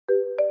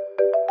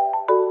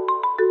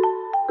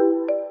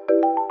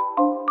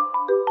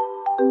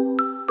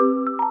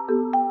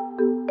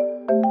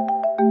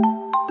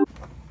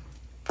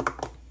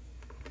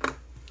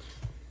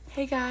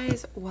Hey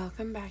guys,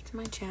 welcome back to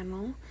my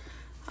channel.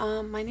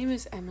 My name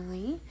is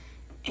Emily,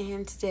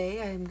 and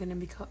today I am going to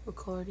be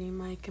recording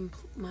my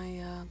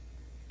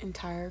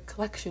entire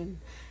collection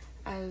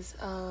as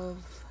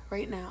of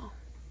right now.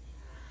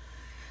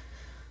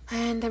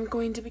 And I'm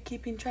going to be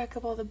keeping track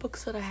of all the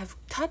books that I have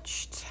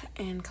touched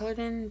and colored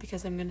in,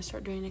 because I'm going to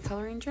start doing a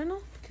coloring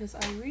journal, because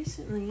I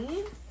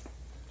recently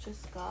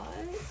just got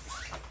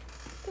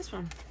this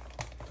one.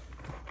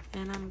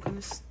 And I'm going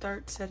to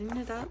start setting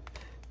it up.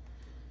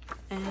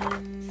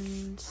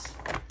 And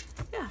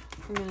yeah,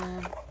 I'm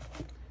gonna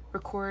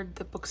record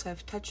the books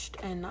I've touched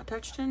and not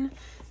touched in,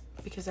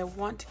 because I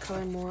want to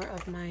color more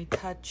of my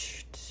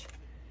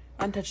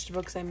untouched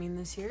books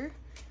this year,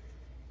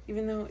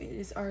 even though it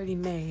is already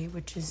May,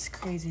 which is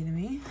crazy to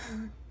me.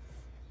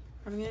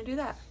 I'm gonna do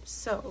that.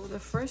 So the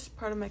first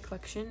part of my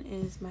collection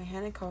is my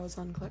Hannah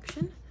Carlzon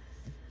collection,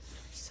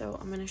 so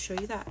I'm gonna show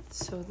you that.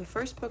 So the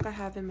first book I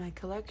have in my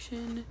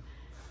collection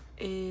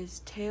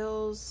is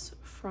Tales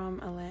from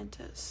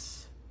Atlantis.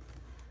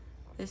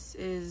 This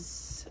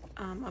is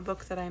a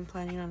book that I'm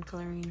planning on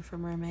coloring for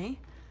Mermaid.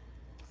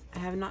 I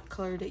have not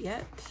colored it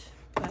yet,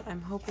 but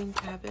I'm hoping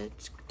to have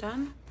it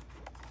done.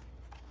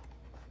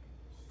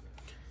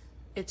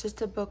 It's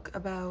just a book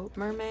about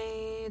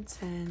mermaids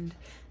and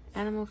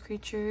animal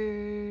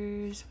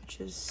creatures, which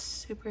is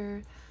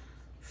super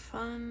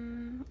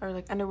fun, or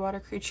like underwater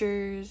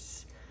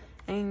creatures,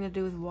 anything to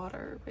do with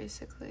water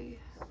basically,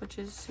 which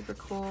is super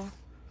cool.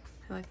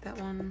 I like that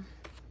one.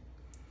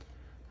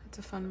 That's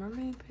a fun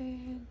mermaid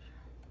page.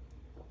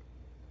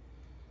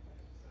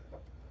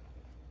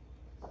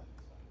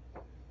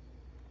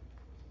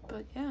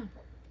 But yeah,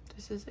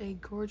 this is a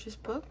gorgeous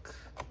book,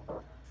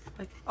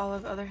 like all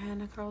of other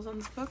Hannah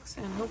Carlzon's books,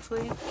 and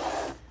hopefully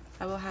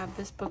I will have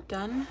this book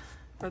done,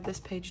 or this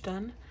page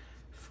done,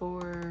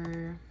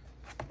 for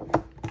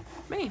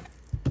May.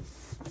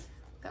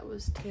 That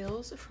was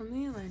Tales from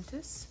the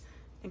Atlantis.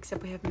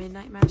 Except we have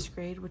Midnight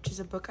Masquerade, which is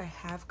a book I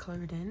have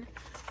colored in.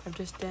 I've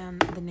just done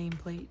the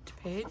nameplate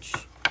page.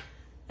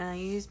 And I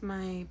used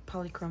my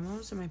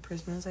polychromos and my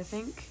Prismas, I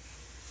think.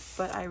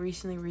 But I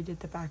recently redid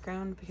the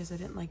background because I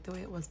didn't like the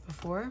way it was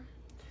before.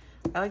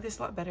 I like this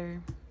a lot better.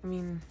 I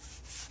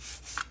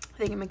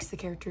think it makes the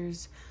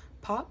characters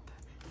pop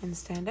and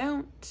stand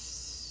out,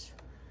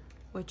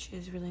 which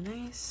is really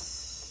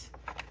nice.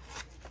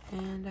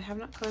 And I have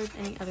not colored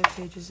any other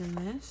pages in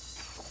this.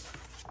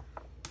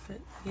 But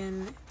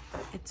again,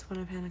 it's one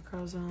of Hannah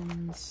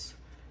Carlzon's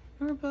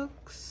newer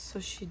books, so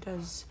she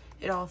does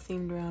it all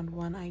themed around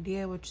one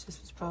idea, which this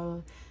was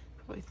probably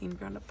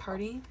themed around a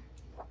party.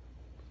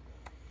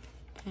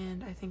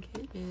 And I think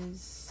it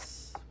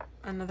is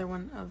another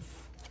one of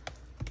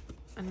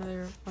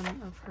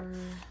her.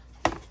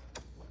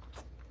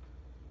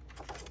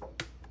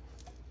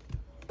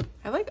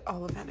 I like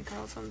all of Hannah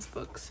Carlzon's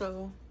books,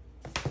 so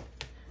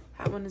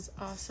that one is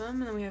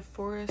awesome. And then we have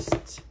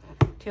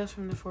Tales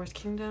from the Forest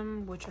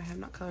Kingdom, which I have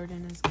not colored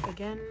in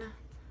again.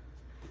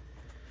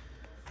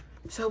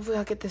 So hopefully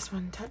I'll get this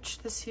one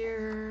touched this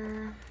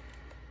year.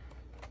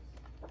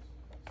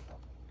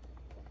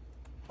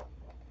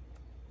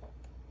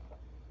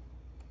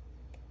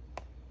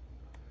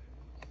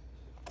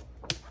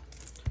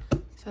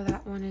 So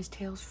that one is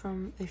Tales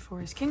from the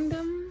Forest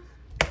Kingdom.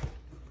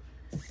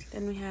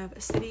 Then we have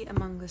A City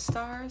Among the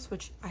Stars,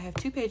 which I have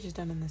 2 pages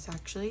done in this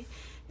actually.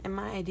 And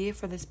my idea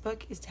for this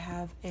book is to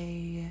have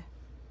a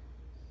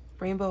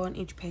rainbow on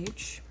each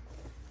page.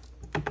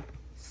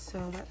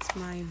 So that's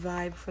my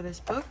vibe for this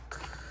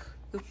book.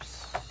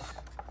 Oops.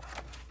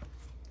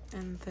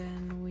 And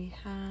then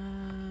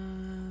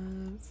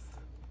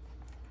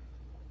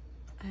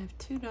I have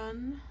 2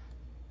 done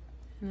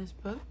in this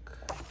book.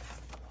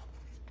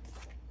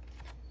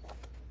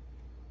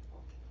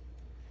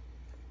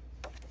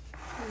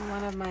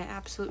 One of my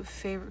absolute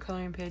favorite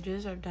coloring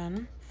pages I've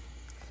done.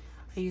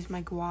 I used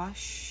my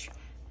gouache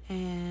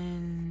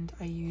and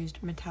I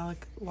used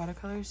metallic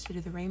watercolors to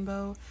do the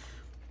rainbow.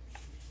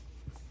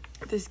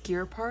 This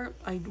gear part,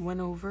 I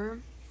went over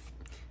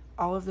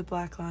all of the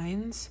black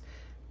lines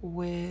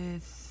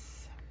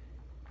with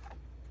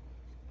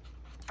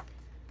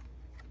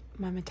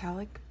my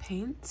metallic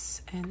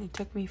paints, and it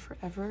took me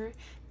forever,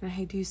 and I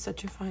had to use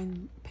such a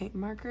fine paint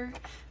marker,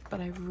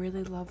 but I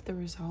really loved the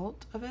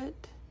result of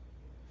it.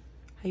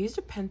 I used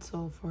a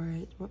pencil for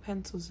it. What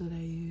pencils did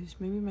I use?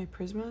 Maybe my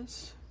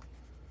Prismas?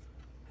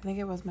 I think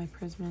it was my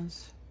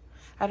Prismas.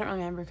 I don't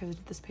remember because I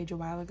did this page a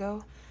while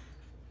ago,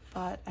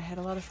 but I had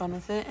a lot of fun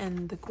with it,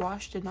 and the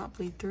gouache did not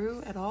bleed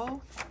through at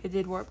all. It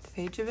did warp the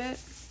page a bit,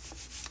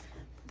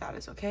 but that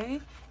is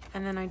okay.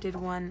 And then I did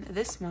one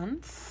this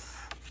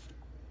month,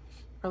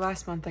 or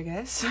last month I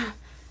guess,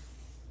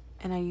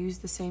 and I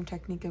used the same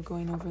technique of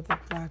going over the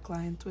black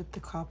lines with the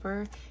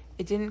copper.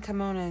 It didn't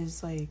come out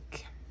as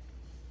like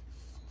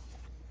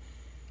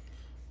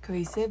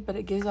cohesive, but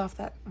it gives off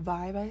that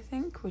vibe, I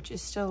think, which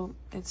is still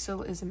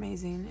is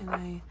amazing, and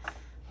I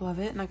love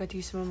it. And I got to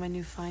use some of my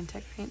new fine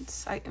tech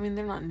paints. I mean,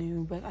 they're not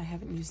new, but I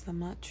haven't used them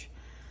much.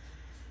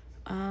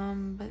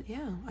 But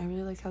yeah, I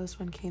really like how this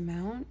one came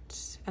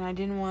out, and I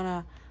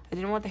I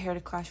didn't want the hair to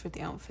clash with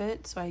the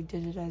outfit, so I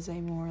did it as a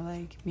more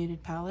like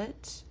muted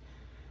palette.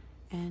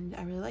 And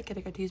I really like it.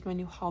 I got to use my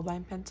new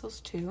Holbein pencils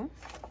too.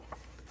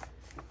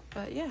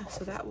 But yeah,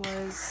 so that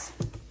was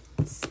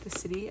the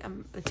city,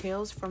 the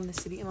Tales from the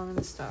City Among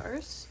the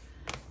Stars.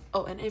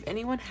 Oh, and if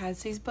anyone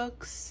has these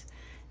books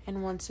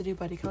and wants to do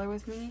buddy color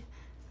with me,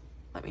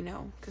 let me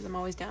know, because I'm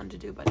always down to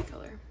do buddy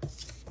color.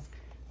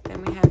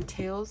 Then we have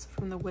Tales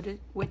from the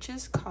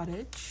Witch's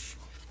Cottage,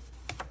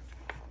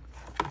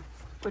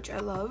 which I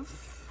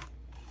love.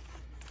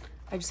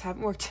 I just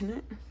haven't worked in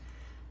it.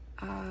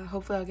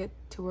 Hopefully I'll get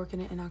to work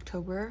in it in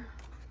October.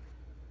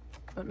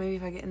 But maybe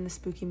if I get in the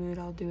spooky mood,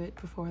 I'll do it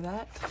before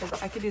that.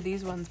 I could do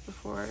these ones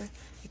before.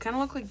 They kind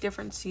of look like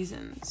different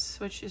seasons,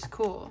 which is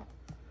cool.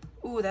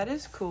 Ooh, that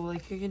is cool.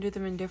 Like, you can do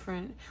them in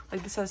different...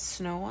 Like, this has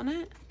snow on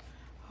it.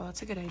 Oh,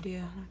 that's a good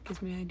idea. That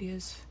gives me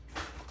ideas.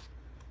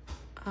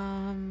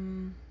 Yeah,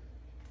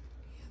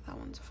 that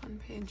one's a fun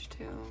page,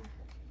 too.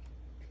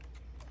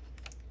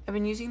 I've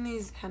been using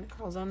these Hannah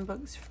Carlson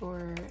books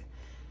for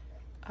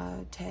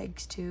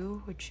tags,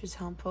 too, which is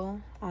helpful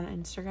on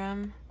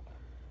Instagram.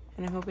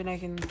 And I'm hoping I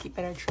can keep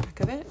better track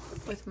of it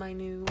with my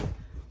new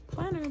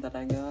planner that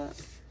I got.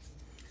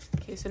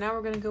 Okay, so now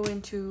we're going to go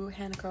into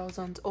Hannah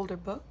Carlson's older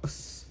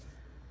books.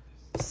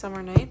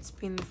 Summer Nights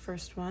being the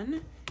first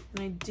one. And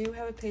I do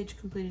have a page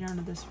completed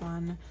onto this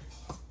one.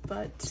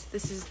 But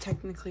this is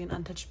technically an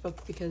untouched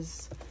book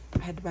because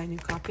I had to buy a new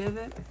copy of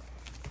it.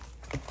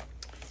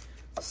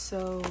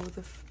 So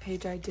the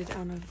page I did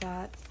out of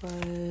that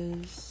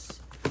was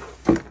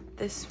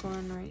this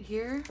one right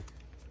here.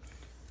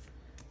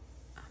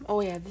 Oh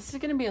yeah, this is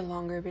going to be a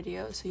longer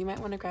video, so you might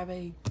want to grab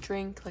a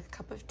drink, like a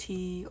cup of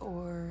tea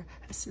or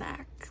a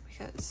snack,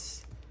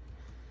 because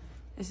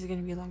this is going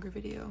to be a longer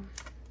video.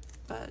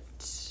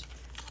 But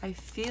I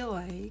feel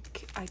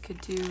like I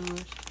could do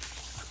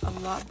a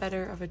lot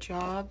better of a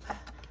job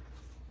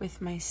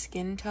with my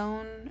skin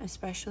tone,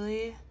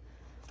 especially.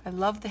 I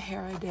love the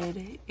hair I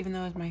did, even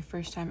though it was my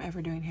first time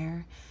ever doing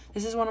hair.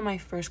 This is one of my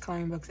first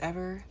coloring books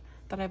ever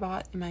that I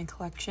bought in my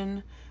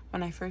collection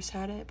when I first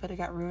had it, but it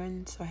got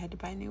ruined, so I had to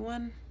buy a new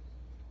one.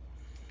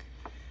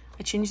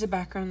 I changed the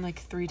background like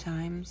 3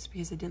 times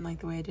because I didn't like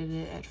the way I did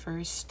it at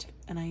first,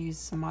 and I used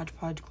some Mod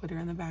Podge glitter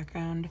in the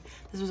background.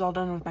 This was all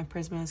done with my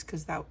Prismas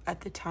because that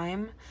at the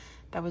time,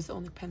 that was the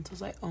only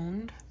pencils I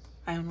owned.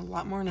 I own a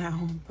lot more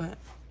now, but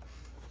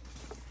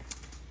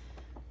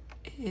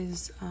it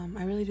is,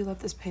 I really do love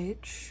this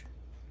page.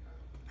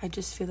 I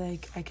just feel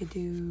like I could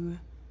do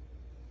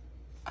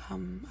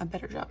a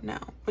better job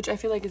now, which I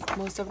feel like is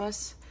most of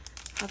us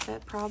have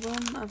that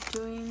problem of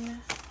being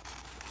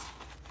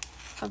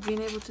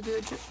able to do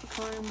a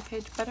coloring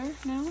page better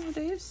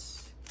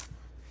nowadays.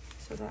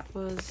 So that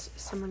was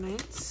Summer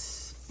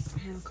Nights,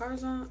 Hannah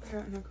Carlson.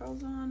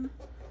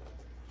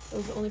 That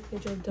was the only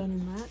page I've done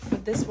in that.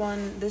 But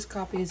this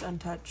copy is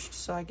untouched,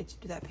 so I get to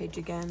do that page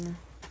again.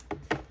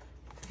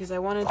 Because I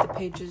wanted the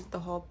pages,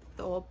 all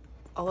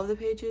of the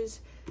pages.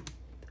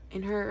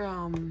 In her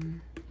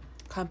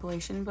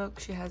compilation book,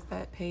 she has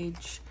that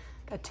page,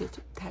 that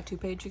tattoo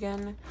page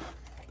again.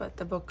 But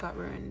the book got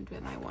ruined,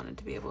 and I wanted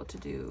to be able to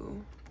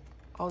do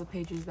all the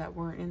pages that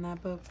weren't in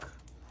that book,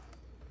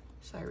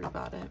 so I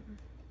rebought it.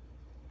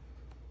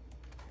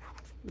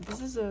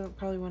 This is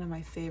probably one of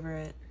my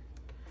favorite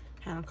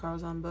Hannah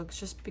Carlson books,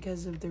 just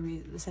because of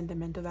the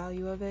sentimental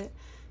value of it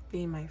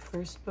being my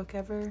first book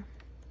ever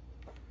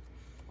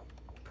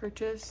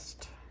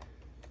purchased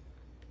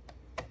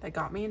that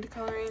got me into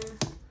coloring.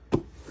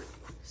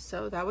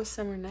 So that was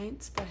Summer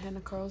Nights by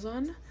Hannah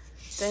Carlson.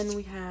 Then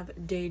we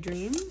have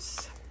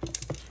Daydreams,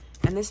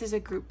 and this is a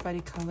group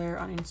buddy color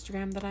on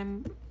Instagram that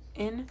I'm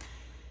in,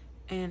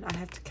 and I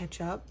have to catch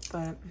up,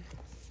 but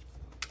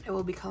I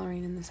will be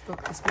coloring in this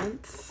book this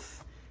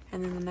month,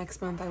 and then the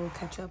next month I will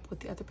catch up with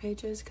the other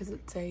pages because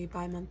it's a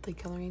bi-monthly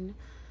coloring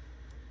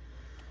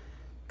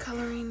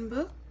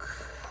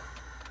book.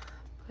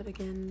 But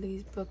again,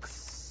 these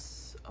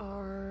books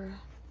are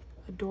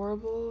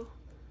adorable.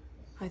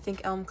 I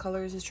think Elm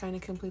Colors is trying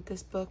to complete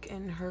this book,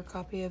 and her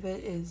copy of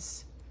it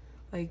is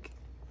like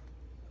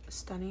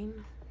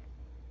stunning.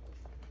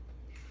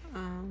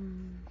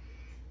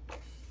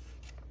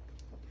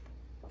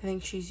 I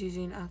think she's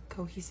using a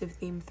cohesive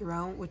theme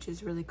throughout, which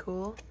is really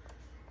cool.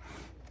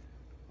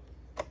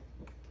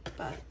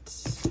 But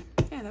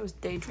yeah, that was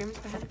Daydreams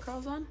by Hannah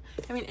Carlson.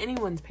 I mean,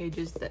 anyone's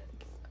pages that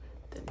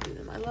do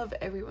them. I love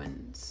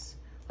everyone's.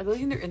 Like,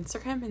 looking through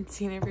Instagram and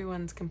seeing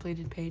everyone's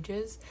completed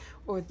pages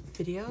or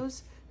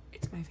videos,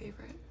 it's my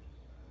favorite.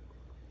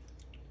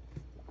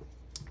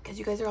 Because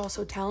you guys are all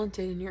so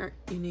talented in your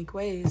unique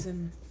ways,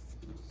 and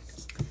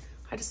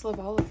I just love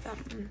all of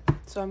them.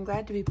 So I'm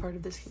glad to be part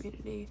of this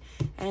community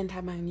and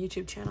have my own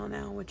YouTube channel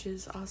now, which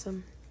is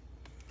awesome.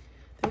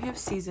 Then we have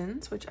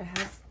Seasons, which I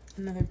have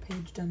another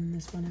page done in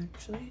this one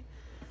actually.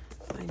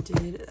 I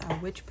did a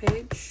witch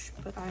page,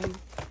 but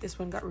this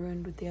one got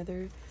ruined with the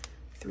other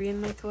 3 in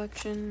my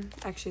collection.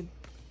 Actually,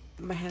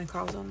 my Hannah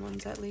Carlson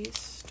ones at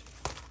least.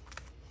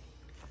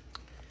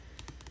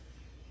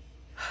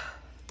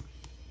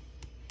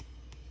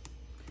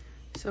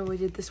 So we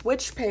did this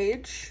witch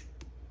page.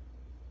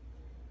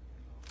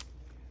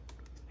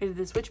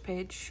 The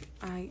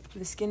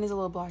skin is a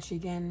little blotchy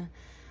again.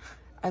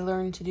 I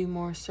learned to do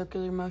more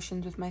circular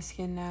motions with my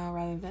skin now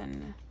rather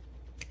than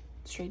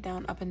straight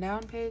down, up and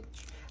down page.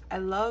 I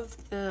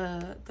love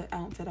the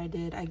outfit I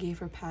did. I gave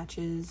her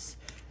patches,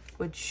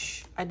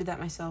 which I did that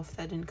myself.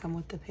 That didn't come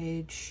with the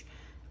page.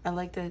 I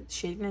like the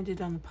shading I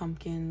did on the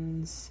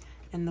pumpkins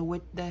and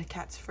the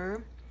cat's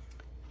fur.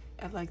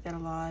 I like that a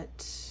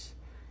lot.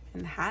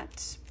 And the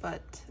hat,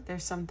 but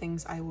there's some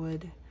things I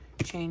would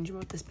change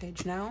about this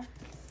page now.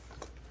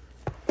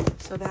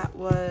 So that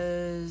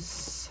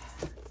was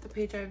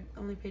the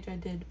only page I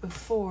did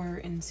before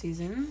in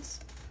seasons.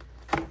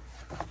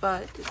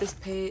 But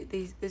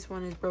this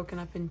one is broken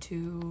up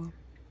into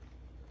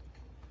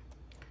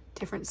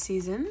different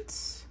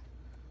seasons,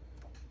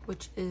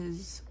 which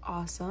is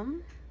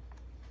awesome.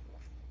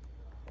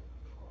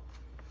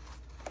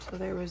 So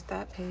there was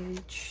that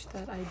page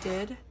that I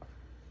did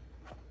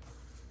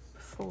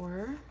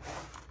before.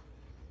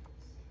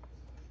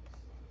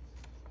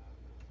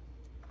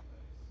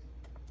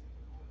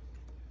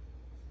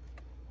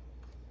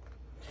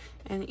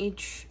 And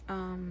each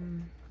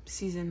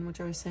season, which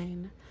I was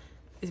saying,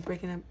 is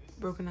broken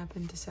up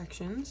into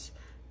sections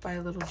by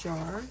a little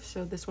jar.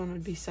 So this one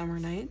would be summer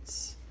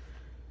nights.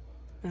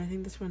 And I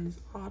think this one is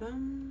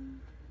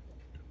autumn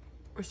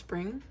or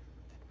spring.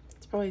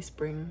 It's probably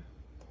spring.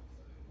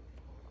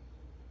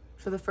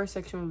 So the first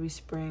section would be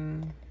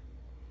spring.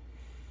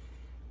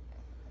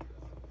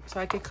 So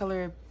I could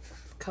color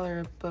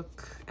a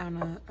book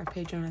on a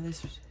page out of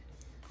this.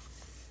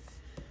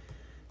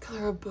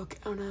 Color a book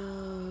out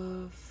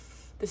of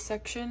this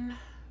section.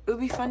 It would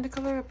be fun to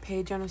color a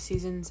page on of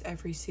seasons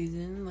every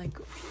season, like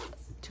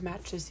to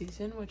match the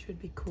season, which would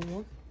be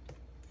cool.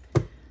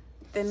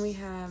 Then we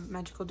have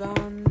Magical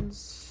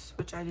Dawns,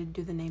 which I did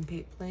do the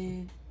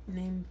nameplate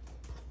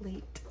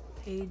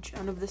page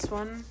out of this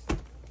one.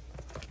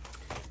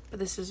 But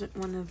this isn't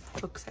one of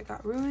the books that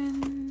got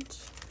ruined.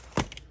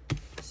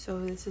 So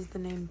this is the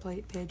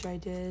nameplate page I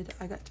did.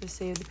 I got to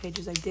save the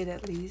pages I did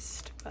at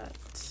least, but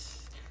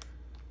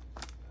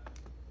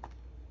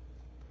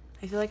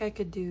I feel like I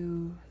could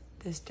do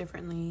this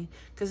differently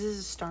because this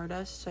is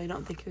Stardust, so I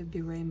don't think it would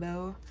be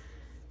rainbow,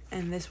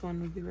 and this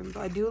one would be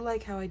rainbow. I do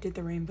like how I did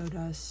the rainbow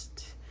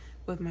dust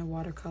with my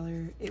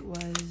watercolor. It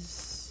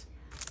was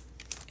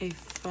a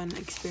fun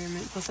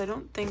experiment. Plus, I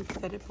don't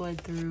think that it bled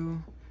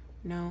through.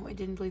 No, it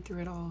didn't bleed through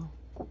at all,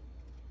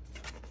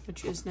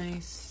 which is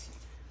nice.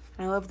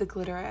 And I love the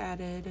glitter I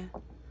added.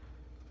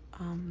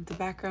 The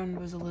background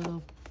was a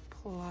little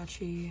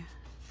blotchy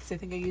because I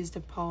think I used a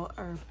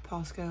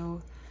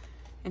Posco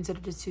instead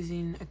of just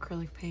using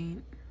acrylic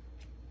paint.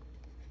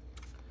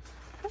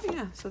 Oh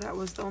yeah, so that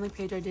was the only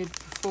page I did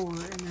before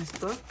in this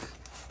book.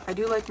 I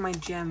do like my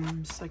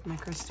gems, like my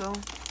crystal.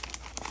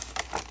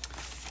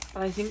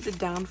 But I think the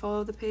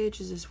downfall of the page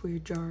is this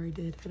weird jar I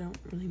did. I don't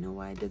really know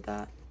why I did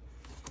that.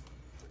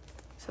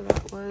 So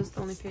that was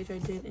the only page I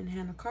did in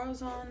Hannah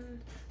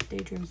Carlson,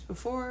 Daydreams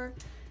before.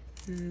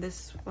 And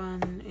this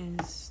one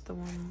is the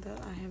one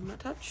that I have not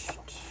touched.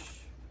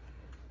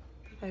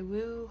 But I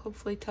will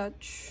hopefully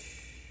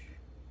touch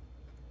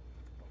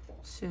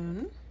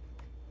soon.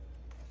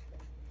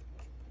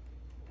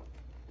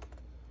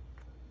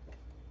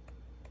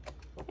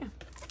 Yeah.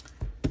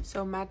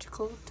 So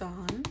Magical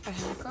Dawn by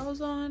Hannah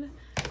Carlson.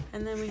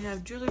 And then we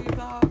have Jewelry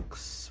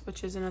Box,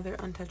 which is another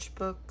untouched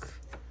book.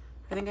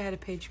 I think I had a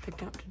page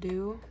picked out to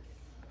do.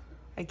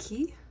 A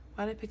key?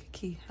 Why did I pick a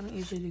key? I don't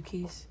usually do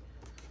keys.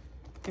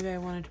 Maybe I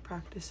wanted to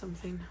practice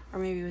something. Or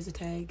maybe it was a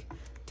tag.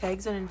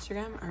 Tags on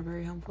Instagram are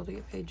very helpful to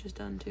get pages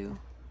done too.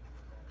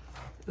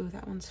 Ooh,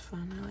 that one's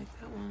fun. I like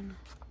that one.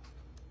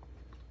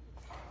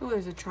 Ooh,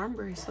 there's a charm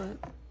bracelet.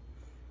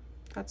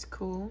 That's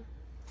cool.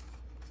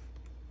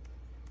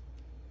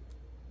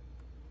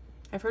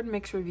 I've heard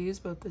mixed reviews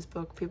about this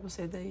book. People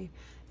say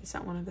it's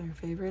not one of their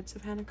favorites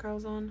of Hannah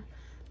Carlson,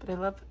 but I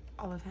love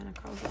all of Hannah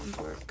Carlson's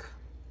work.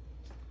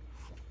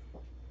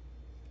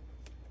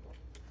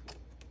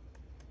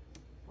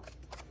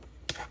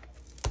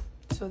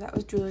 So that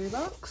was Jewelry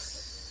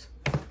Box.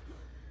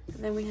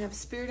 And then we have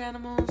Spirit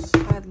Animals.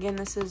 Again,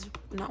 this is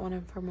not one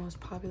of her most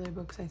popular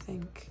books, I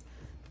think,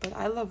 but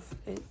I love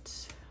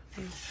it.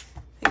 I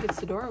think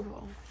it's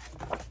adorable.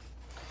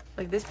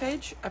 Like this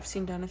page, I've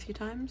seen done a few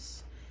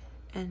times,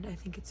 and I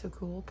think it's so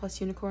cool. Plus,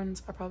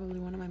 unicorns are probably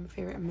one of my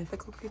favorite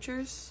mythical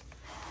creatures.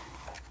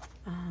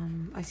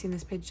 I've seen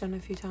this page done a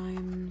few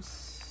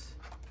times.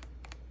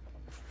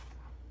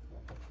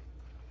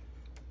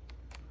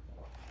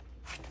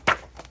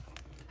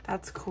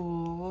 That's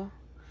cool.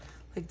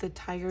 Like the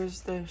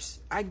tigers,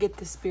 I get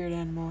the spirit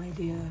animal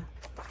idea.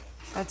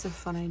 That's a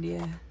fun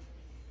idea.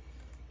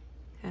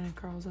 Hannah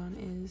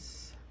Carlson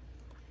is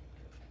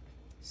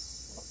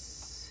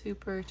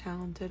super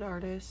talented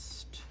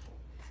artist.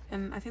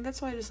 And I think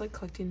that's why I just like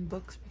collecting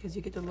books, because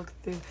you get to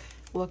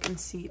look and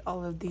see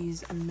all of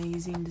these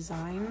amazing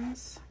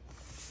designs.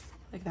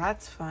 Like,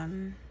 that's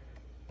fun.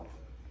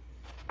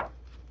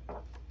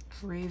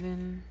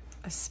 Raven.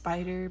 a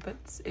spider, but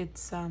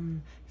it's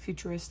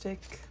futuristic.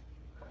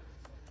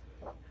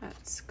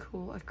 That's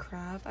cool. A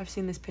crab. I've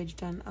seen this page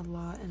done a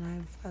lot,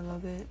 and I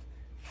love it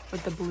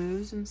with the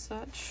blues and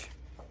such.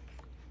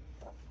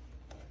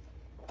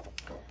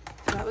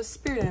 So that was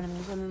Spirit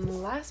Animals, and then the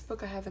last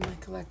book I have in my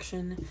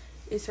collection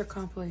is her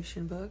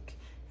compilation book.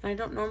 And I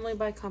don't normally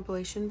buy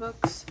compilation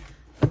books,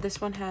 but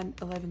this one had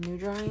 11 new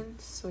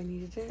drawings, so I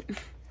needed it.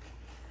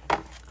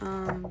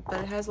 But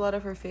it has a lot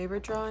of her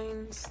favorite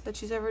drawings that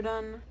she's ever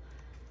done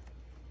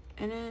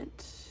in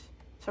it.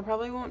 So I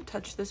probably won't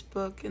touch this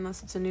book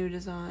unless it's a new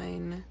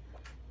design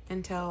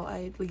until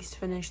I at least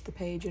finish the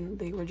page in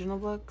the original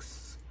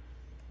books.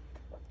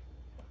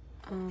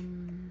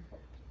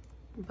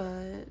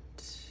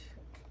 But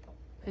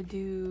I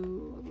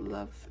do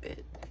love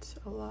it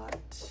a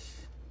lot.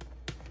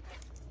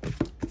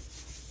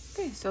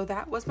 Okay, so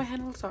that was my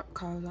Handle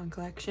Carlson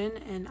collection,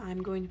 and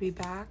I'm going to be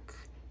back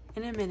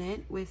in a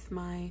minute with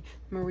my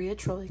Maria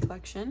Trolley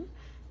collection,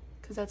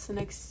 because that's the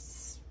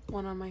next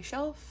one on my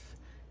shelf,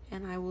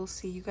 and I will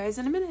see you guys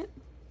in a minute.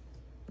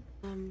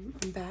 I'm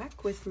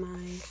back with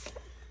my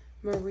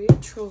Maria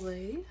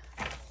Trolley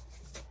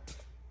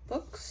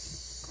books.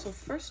 So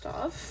first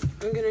off,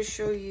 I'm going to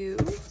show you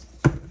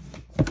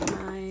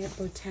my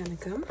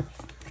Botanicum,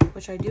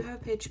 which I do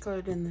have page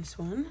colored in this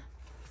one.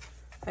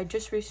 I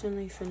just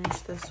recently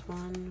finished this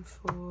one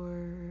for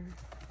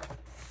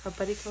a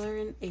buddy color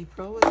in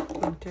April with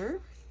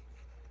Winter.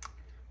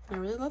 I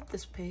really love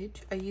this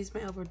page. I used my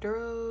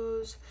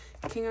Alberduros,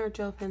 King Art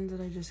gel pens that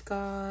I just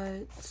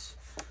got,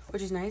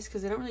 which is nice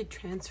because they don't really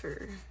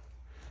transfer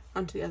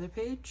onto the other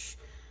page.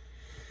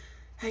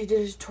 I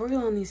did a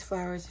tutorial on these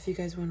flowers if you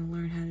guys want to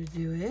learn how to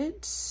do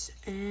it.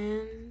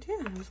 And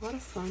yeah, it was a lot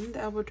of fun. The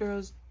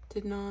Alberduros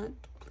did not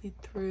bleed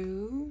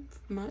through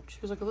much.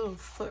 There's like a little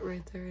foot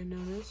right there, I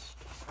noticed.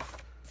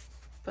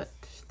 But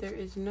there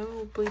is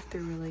no bleed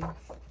through really,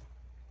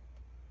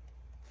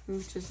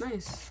 which is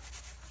nice.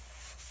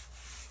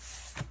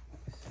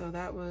 So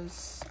that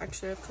was,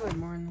 actually I've colored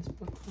more in this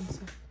book. So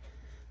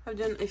I've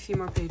done a few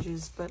more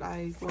pages, but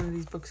one of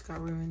these books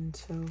got ruined,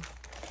 so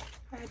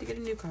I had to get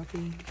a new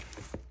copy.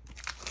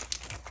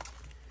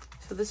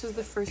 So this was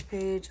the first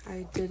page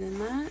I did in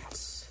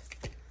that.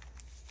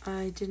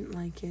 I didn't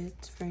like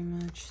it very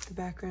much. The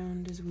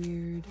background is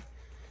weird.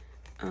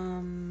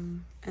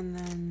 And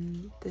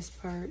then this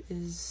part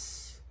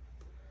is,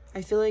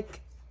 I feel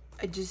like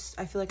I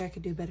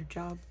could do a better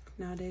job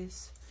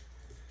nowadays.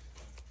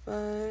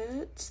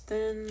 But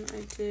then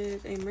I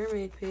did a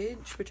mermaid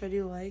page, which I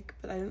do like,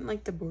 but I didn't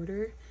like the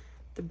border.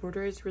 The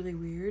border is really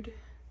weird.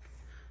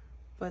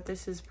 But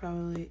this is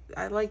probably,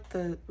 I like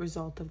the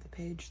result of the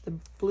page. The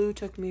blue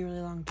took me a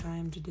really long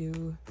time to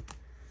do.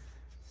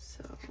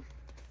 So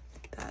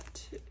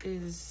that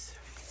is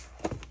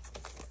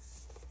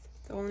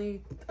the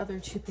only other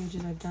 2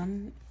 pages I've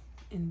done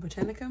in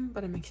Botanicum,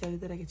 but I'm excited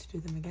that I get to do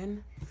them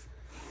again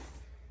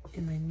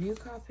in my new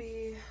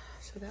copy.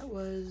 So that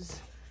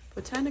was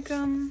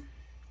Botanicum,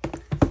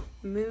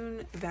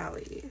 Moon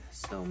Valley.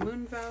 So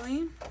Moon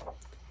Valley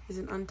is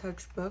an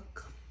untouched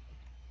book,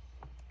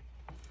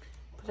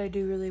 but I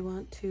do really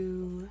want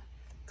to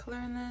color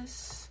in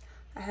this.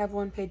 I have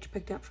 1 page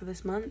picked up for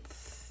this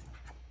month,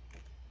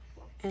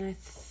 and I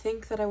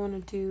think that I want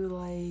to do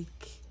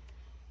like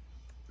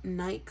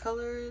night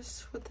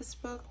colors with this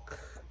book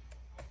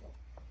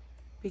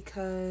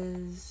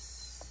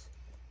because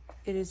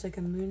it is like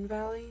a moon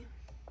valley,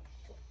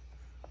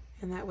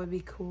 and that would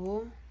be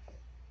cool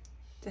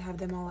to have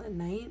them all at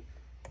night.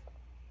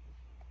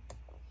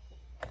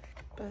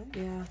 But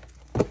yeah,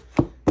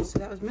 so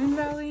that was Moon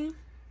Valley.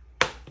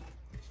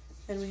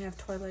 Then we have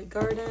Twilight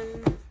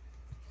Garden.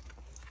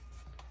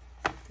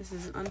 This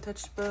is an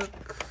untouched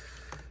book.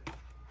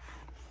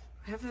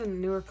 I have a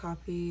newer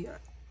copy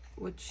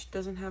which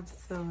doesn't have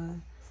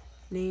the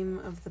name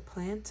of the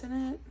plant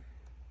in it,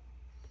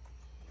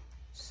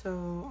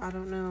 so I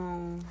don't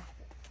know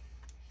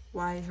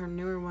why her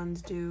newer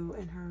ones do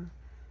and her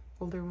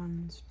older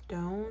ones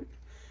don't.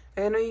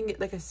 I know you can get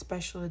like a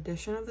special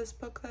edition of this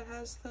book that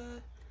has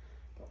the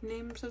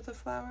names of the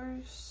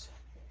flowers,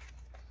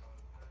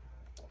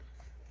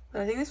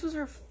 but I think this was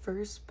her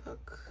first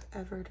book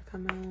ever to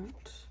come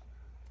out.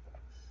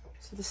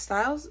 So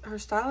her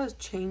style has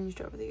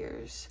changed over the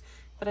years,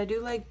 but I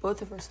do like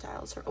both of her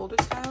styles. Her older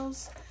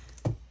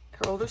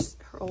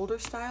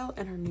style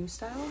and her new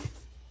style.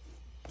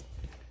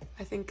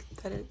 I think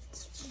that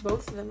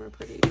both of them are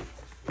pretty.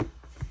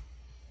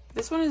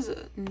 This one is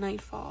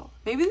Nightfall.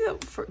 Maybe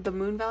the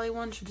Moon Valley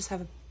one should just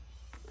have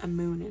a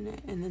moon in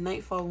it, and the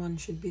Nightfall one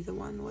should be the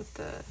one with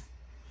the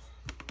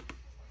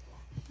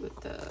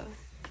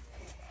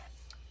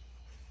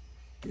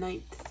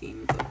night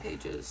theme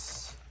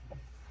pages.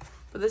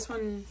 But this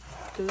one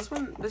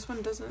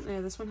doesn't.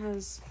 Yeah, this one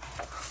has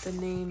the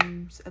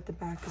names at the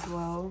back as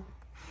well.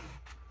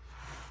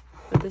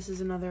 But this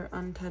is another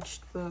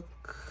untouched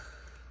book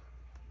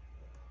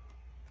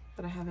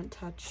that I haven't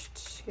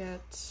touched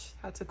yet.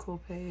 That's a cool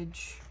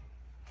page.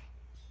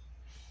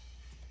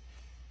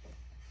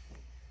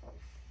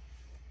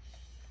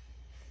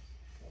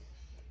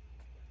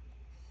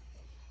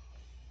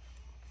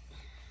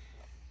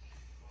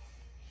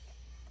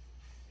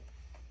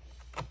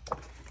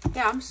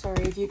 Yeah, I'm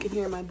sorry if you can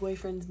hear my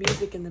boyfriend's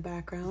music in the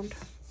background.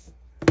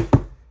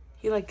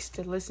 He likes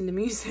to listen to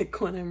music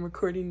when I'm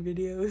recording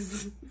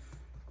videos.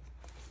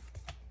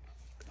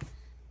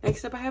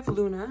 Next up I have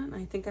Luna, and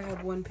I think I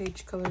have one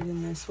page colored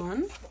in this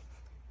one.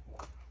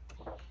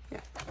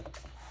 Yeah.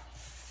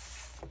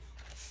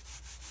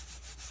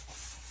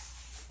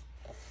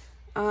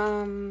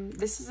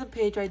 This is a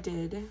page I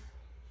did.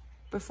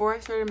 Before I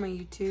started my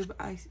YouTube,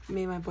 I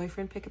made my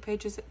boyfriend pick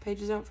pages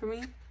out for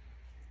me.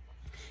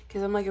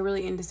 Because I'm like a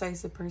really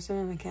indecisive person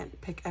and I can't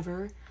pick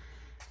ever.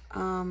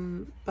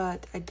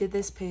 But I did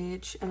this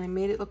page and I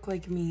made it look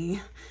like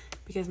me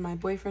because my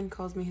boyfriend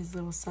calls me his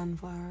little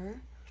sunflower.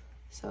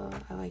 So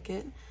I like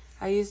it.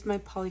 I used my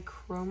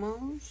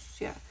polychromos.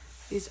 Yeah,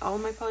 I used all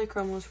of my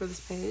polychromos for this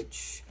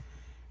page.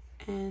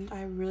 And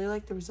I really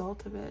like the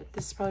result of it.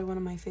 This is probably one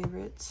of my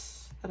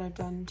favorites that I've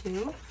done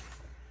too.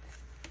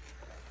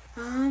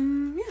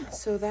 Yeah,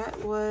 so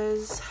that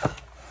was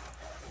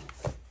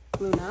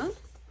Luna.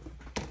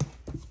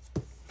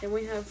 And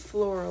we have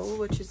Floral,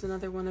 which is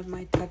another one of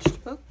my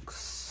touched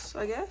books,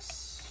 I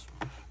guess.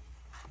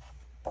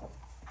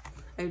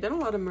 I've done a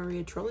lot of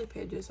Maria Trolli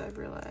pages, I've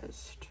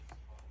realized.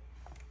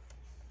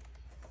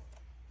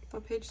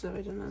 What pages have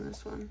I done on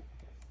this one?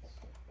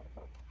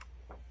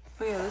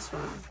 Oh yeah, this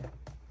one.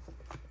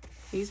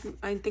 These,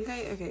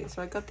 okay,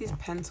 so I got these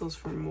pencils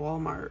from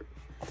Walmart,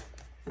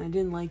 and I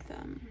didn't like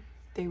them.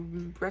 They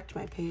wrecked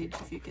my page,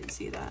 if you can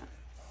see that.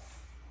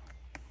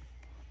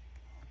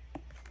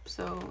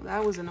 So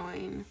that was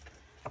annoying.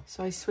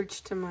 So I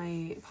switched to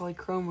my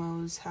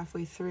polychromos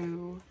halfway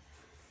through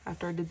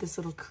after I did this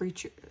little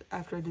creature,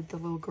 after I did the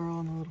little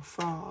girl and the little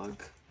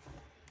frog.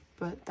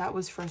 But that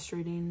was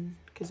frustrating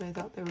because I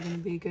thought they were going to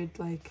be a good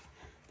like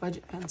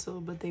budget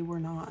pencil, but they were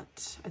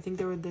not. I think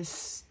they were a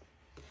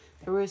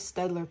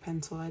Staedtler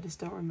pencil. I just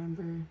don't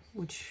remember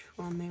which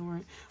one they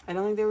were. I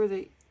don't think they were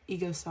the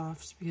Ego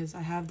Softs because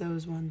I have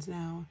those ones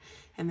now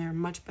and they're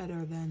much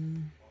better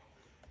than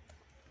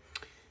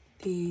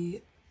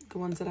the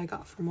ones that I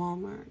got from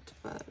Walmart,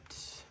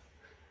 but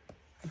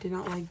I did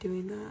not like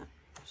doing that.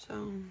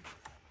 So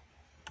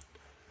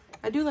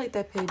I do like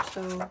that page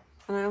though,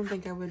 and I don't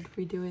think I would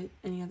redo it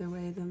any other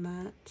way than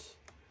that.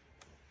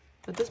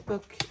 But this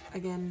book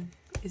again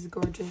is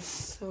gorgeous.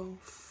 So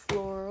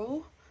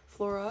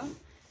Flora,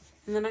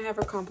 and then I have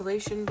her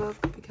compilation book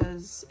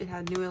because it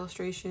had new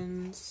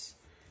illustrations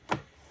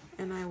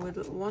and I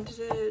wanted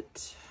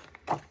it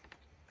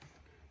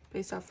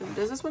based off of,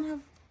 does this one have,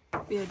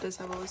 yeah, it does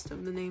have a list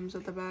of the names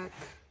at the back.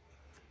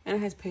 And it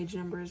has page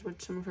numbers,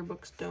 which some of her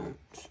books don't.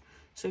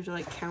 So you have to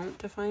like count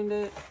to find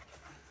it,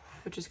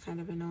 which is kind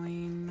of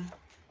annoying.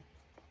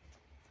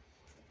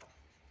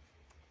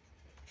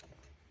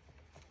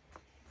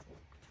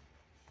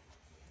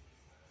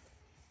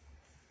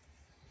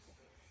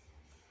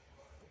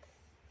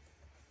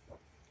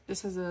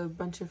 This has a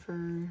bunch of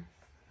her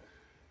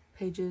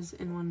pages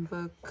in one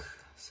book.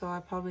 So I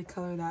probably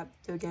color that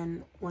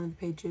again, one of the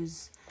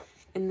pages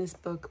in this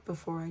book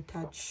before I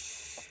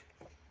touch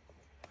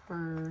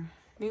her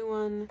new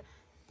one.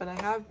 But I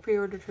have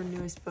pre-ordered her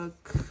newest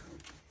book,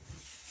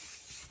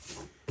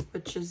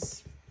 which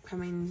is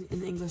coming in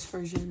the English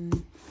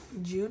version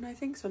June, I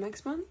think, so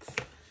next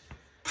month.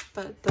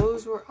 But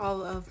those were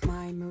all of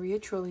my Maria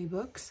Trolli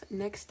books.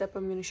 Next up,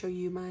 I'm going to show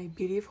you my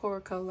Beauty of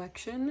Horror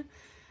collection.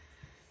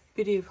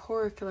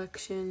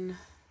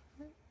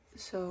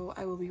 So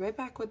I will be right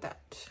back with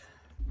that.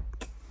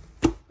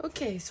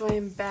 Okay, so I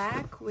am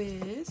back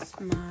with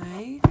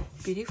my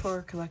Beauty of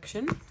Horror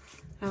collection.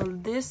 Now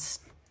this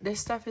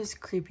stuff is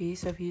creepy,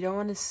 so if you don't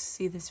want to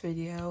see this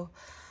video,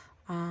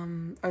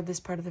 or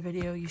this part of the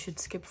video, you should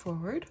skip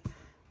forward.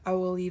 I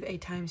will leave a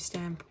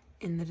timestamp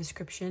in the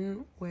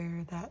description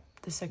where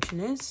this section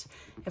is,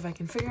 if I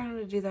can figure out how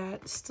to do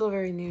that. Still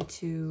very new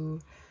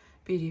to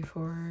Beauty of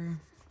Horror,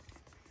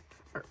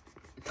 or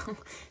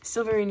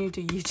still very new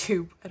to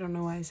YouTube. I don't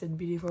know why I said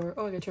Beauty of Horror.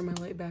 Oh, I gotta turn my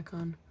light back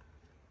on.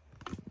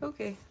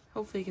 Okay,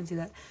 hopefully you can see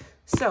that.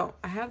 So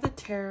I have the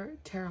tarot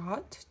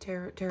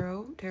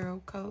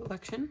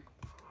collection.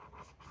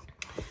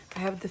 I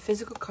have the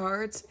physical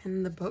cards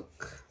in the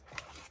book.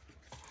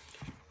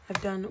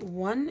 I've done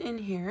one in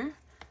here.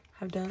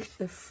 I've done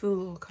the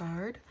Fool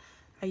card.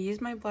 I used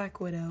my Black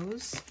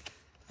Widows.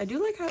 I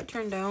do like how it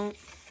turned out.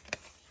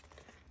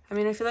 I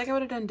mean, I feel like I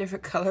would have done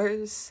different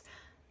colors,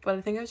 but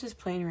I think I was just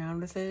playing around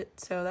with it,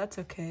 so that's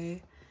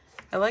okay.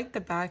 I like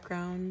the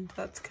background.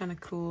 That's kind of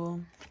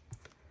cool.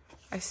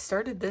 I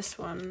started this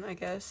one, I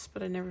guess,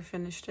 but I never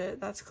finished it.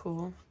 That's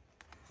cool.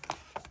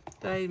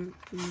 Did I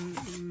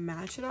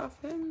match it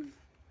off him?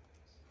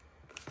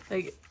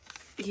 Like,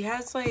 he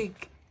has,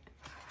 like,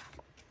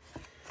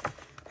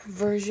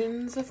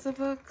 versions of the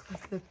book,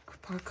 like the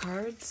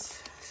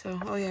cards. So,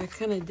 oh yeah, I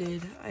kind of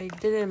did. I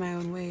did it in my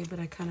own way, but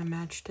I kind of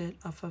matched it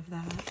off of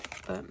that.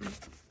 But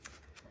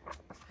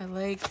I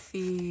like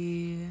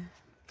the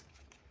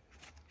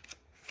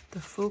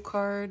Fool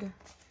card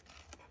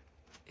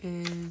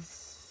is...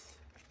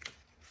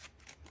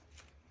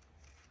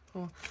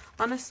 Well,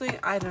 honestly,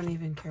 I don't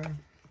even care.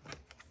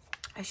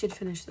 I should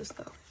finish this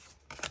though.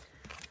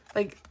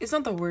 Like, it's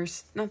not the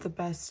worst, not the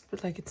best,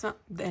 but like, it's not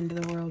the end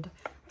of the world.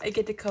 I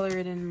get to color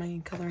it in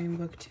my coloring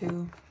book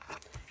too.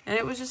 And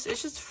it's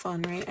just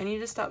fun, right? I need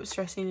to stop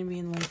stressing and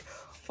being like,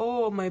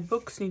 oh, my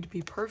books need to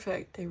be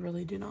perfect. They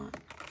really do not.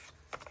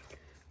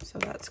 So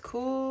that's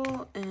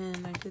cool,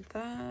 and I did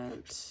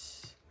that.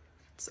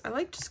 I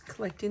like just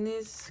collecting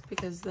these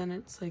because then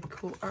it's like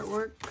cool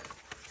artwork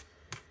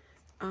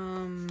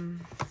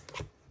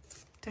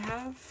to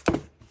have.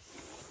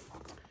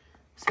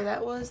 So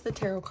that was the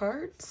tarot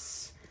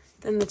cards.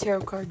 Then the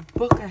tarot card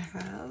book I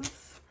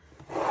have.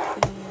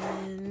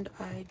 And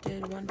I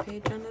did one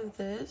page under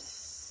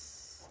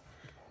this.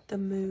 The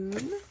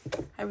moon.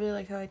 I really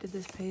like how I did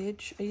this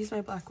page. I used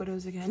my Black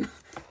Widows again,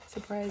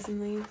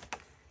 surprisingly.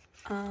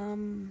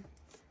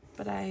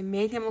 But I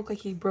made him look like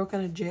he broke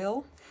out of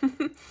jail.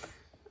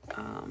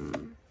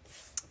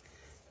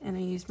 And I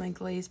used my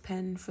glaze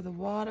pen for the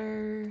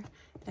water,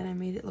 and I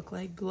made it look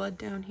like blood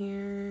down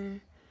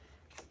here,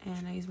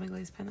 and I used my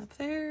glaze pen up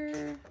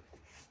there,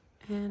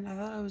 and I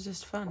thought it was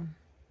just fun.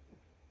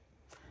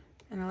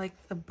 And I like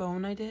the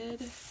bone I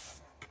did,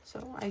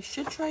 so I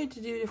should try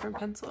to do a different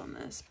pencil on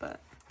this,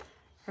 but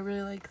I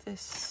really like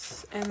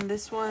this. And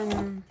this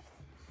one,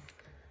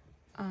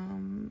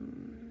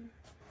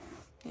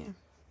 yeah.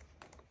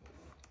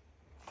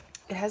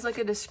 It has like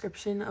a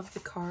description of the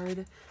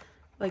card,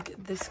 like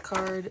this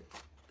card,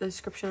 the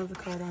description of the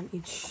card on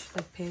each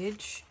like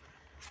page.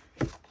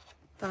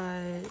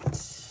 But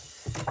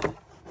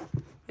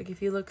like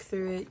if you look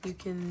through it, you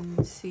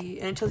can see,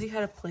 and it tells you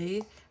how to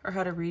play or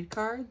how to read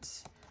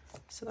cards.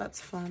 So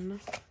that's fun.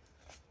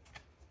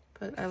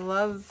 But I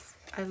love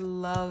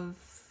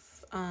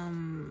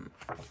Alan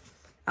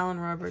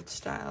Roberts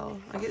style.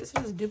 I guess it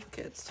has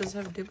duplicates. Does it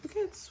have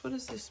duplicates? What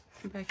is this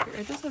back here?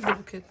 It does have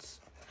duplicates.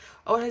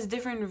 Oh, it has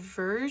different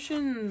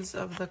versions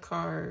of the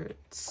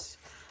cards.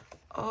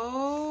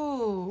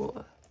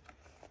 Oh,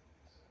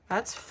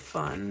 that's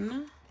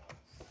fun.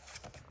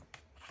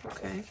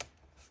 Okay.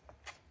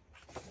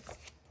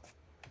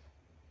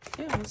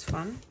 Yeah, that's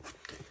fun.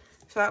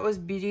 So that was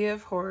Beauty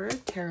of Horror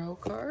tarot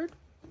card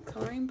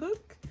coloring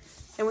book.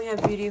 And we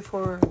have Beauty of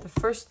Horror, the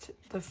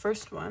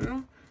first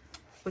one,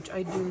 which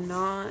I do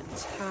not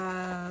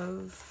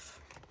have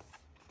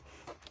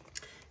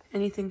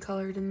anything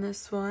colored in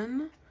this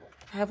one.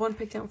 I have one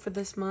picked out for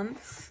this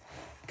month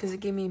because it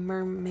gave me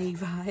mermaid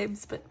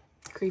vibes, but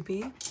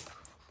creepy.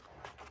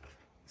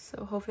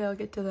 So hopefully I'll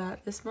get to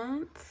that this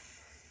month.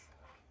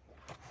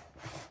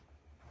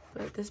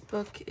 But this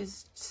book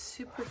is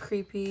super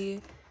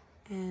creepy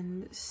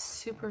and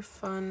super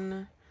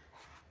fun.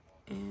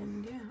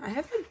 And yeah, I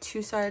have like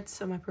two sides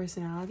of my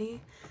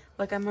personality.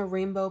 Like I'm a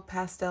rainbow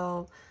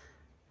pastel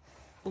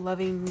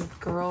loving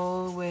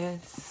girl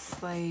with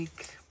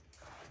like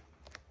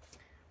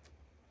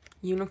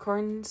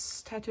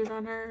unicorns tattooed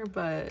on her,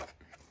 but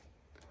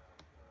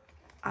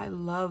I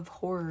love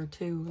horror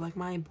too. Like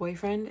my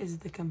boyfriend is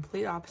the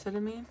complete opposite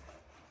of me.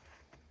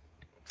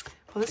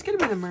 Well, this could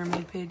have been a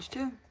mermaid page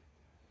too.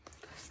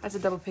 That's a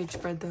double page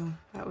spread though.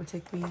 That would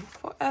take me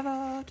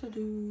forever to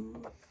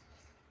do.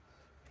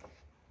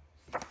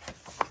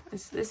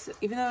 This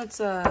even though it's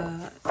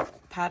a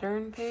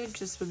pattern page,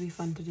 this would be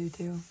fun to do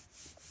too.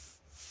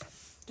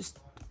 Just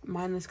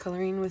mindless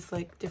coloring with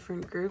like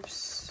different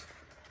groups.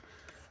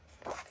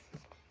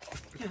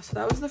 Yeah, so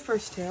that was the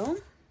first tail.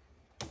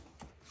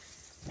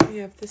 We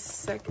have the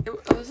second. Oh,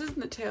 this isn't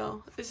the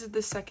tail. This is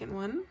the second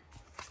one.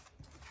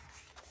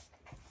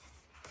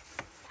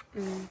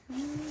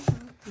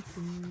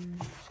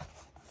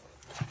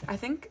 I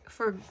think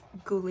for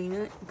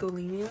Galenia,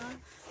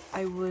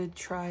 I would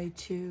try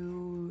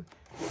to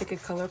pick a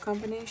color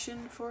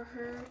combination for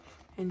her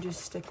and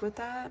just stick with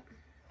that.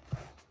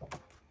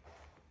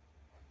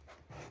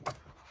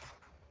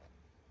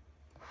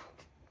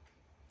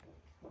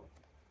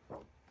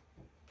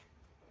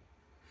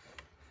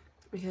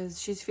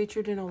 Because she's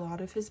featured in a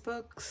lot of his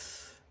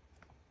books.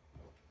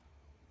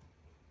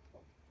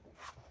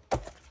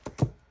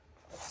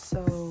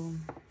 So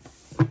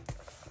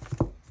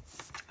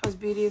that was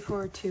Beauty of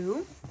Horror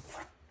 2.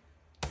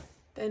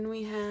 Then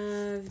we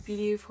have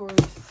Beauty of Horror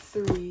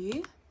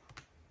 3.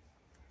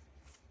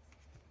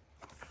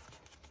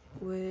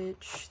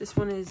 Which, this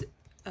one is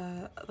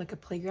like a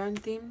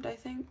playground themed, I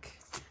think.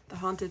 The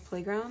Haunted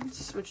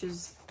Playgrounds, which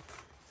is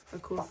a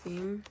cool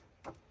theme.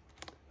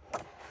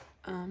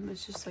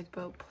 It's just like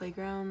about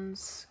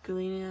playgrounds.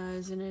 Galenia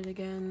is in it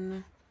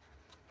again.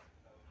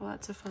 Well,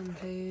 that's a fun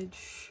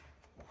page.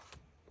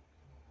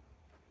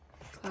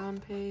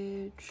 Clown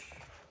page.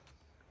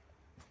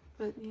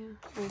 But yeah,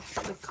 oh,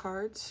 the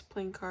cards,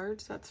 playing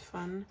cards, that's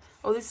fun.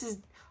 Oh, this is,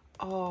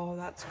 oh,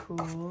 that's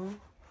cool.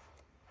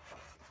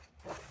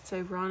 It's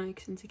ironic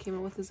since he came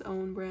up with his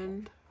own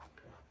brand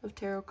of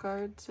tarot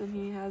cards and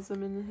he has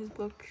them in his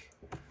book.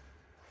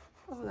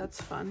 Oh, that's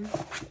fun.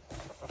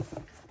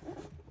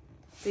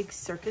 Big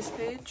circus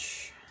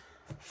page.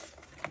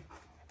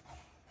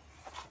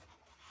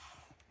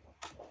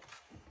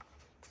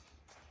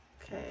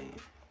 Okay.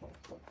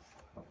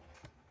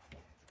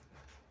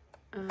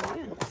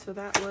 Yeah, so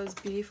that was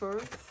Beauty for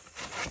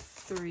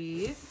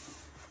 3.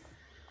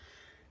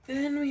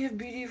 Then we have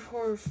Beauty of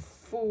Horror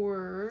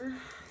 4.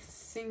 I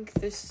think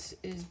this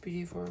is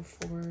Beauty of Horror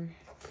 4.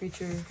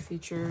 Creature,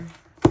 feature.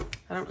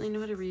 I don't really know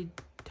how to read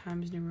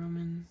Times New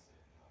Roman.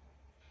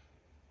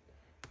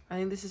 I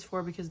think this is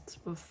 4 because it's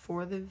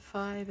before the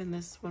 5, and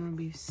this one would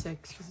be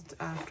 6 because it's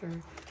after.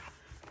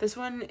 This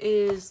one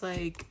is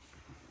like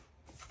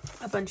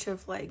a bunch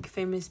of like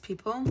famous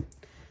people.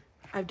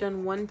 I've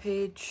done one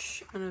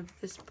page on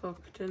this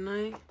book, didn't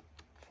I?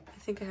 I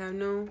think I have.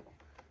 No,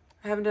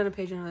 I haven't done a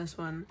page on this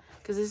one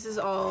because this is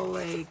all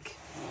like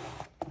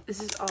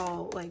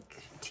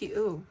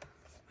oh,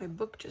 my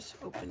book just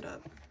opened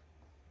up.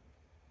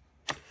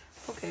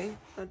 Okay,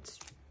 that's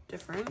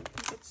different.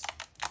 That's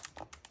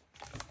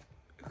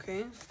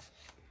okay.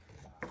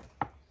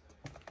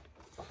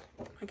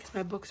 I guess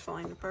my book's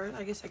falling apart.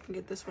 I guess I can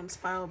get this one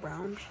spiral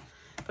bound.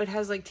 But it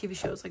has like TV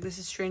shows. Like this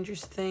is Stranger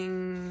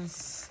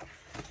Things.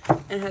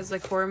 And it has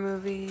like horror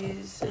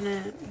movies in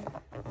it.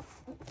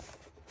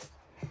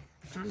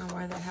 I don't know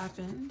why that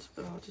happened,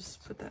 but I'll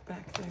just put that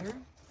back there.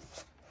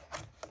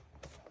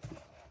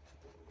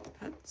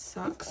 That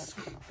sucks.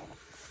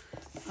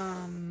 I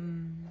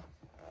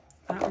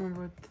don't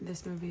remember what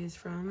this movie is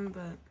from,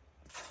 but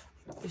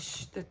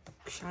The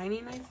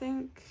Shining, I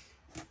think.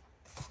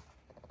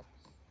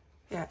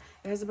 Yeah,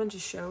 it has a bunch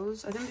of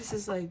shows. I think this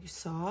is like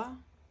Saw.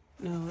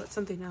 No, that's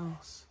something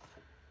else.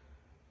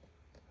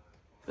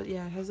 But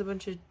yeah, it has a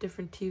bunch of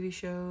different TV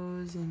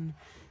shows and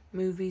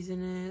movies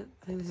in it.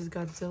 I think this is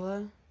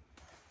Godzilla.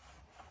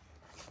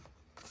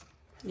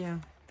 Yeah.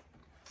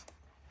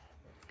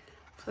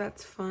 So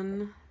that's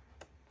fun.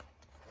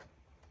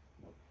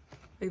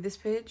 Like this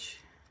page.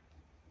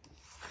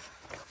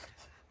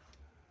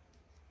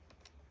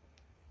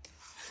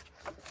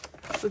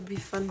 Would be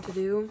fun to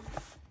do.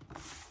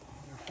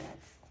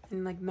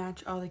 And like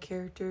match all the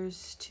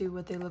characters to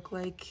what they look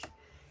like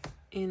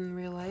in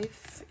real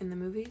life in the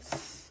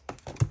movies.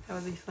 That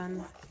would be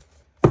fun.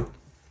 I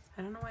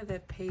don't know why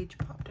that page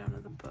popped out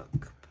of the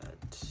book,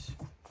 but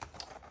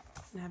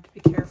I have to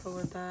be careful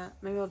with that.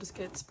 Maybe I'll just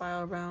get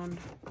spiral bound.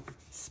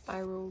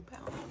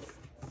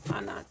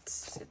 I'm not.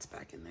 It's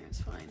back in there.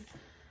 It's fine.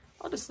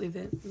 I'll just leave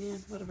it. Yeah,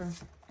 whatever.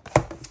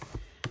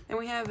 And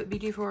we have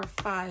Beauty of Horror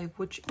 5,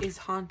 which is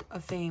Haunt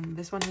of Fame.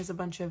 This one has a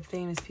bunch of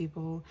famous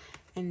people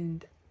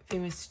and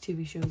famous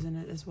TV shows in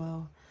it as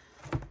well.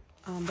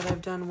 But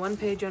I've done one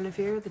page on it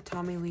here, the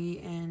Tommy Lee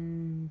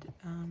and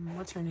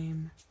what's her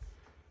name?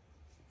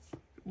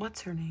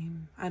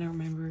 I don't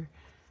remember.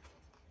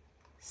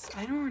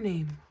 I know her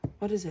name.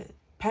 What is it?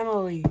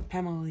 Pamela Lee.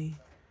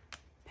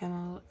 I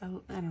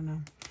don't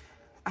know.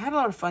 I had a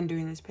lot of fun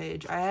doing this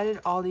page. I added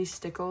all these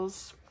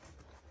stickles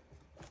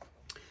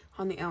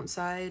on the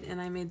outside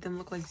and I made them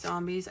look like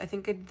zombies. I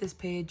think I did this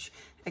page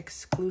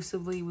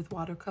exclusively with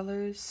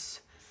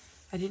watercolors.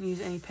 I didn't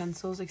use any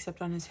pencils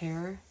except on his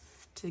hair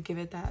to give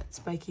it that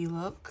spiky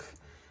look.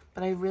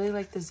 But I really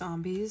like the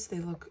zombies. They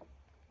look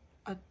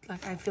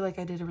like, I feel like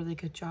I did a really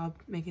good job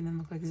making them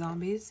look like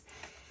zombies.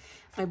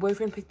 My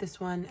boyfriend picked this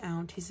one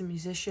out. He's a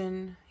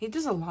musician. He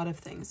does a lot of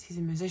things. He's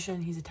a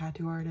musician. He's a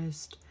tattoo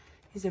artist.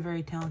 He's a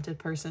very talented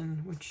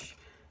person, which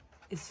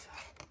is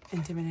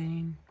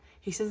intimidating.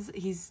 He says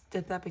he's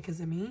did that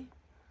because of me,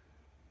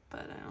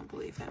 but I don't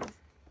believe him.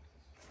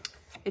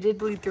 It did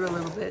bleed through a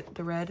little bit,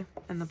 the red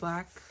and the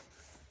black.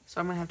 So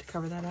I'm going to have to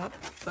cover that up,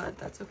 but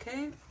that's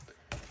okay.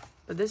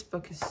 But this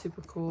book is super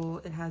cool.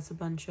 It has a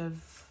bunch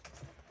of,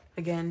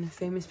 again,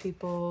 famous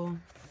people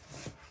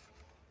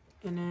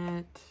in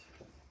it.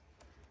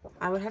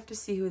 I would have to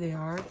see who they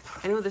are.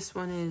 I know this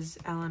one is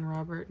Alan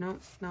Robert. No,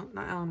 not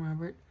Alan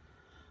Robert.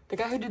 The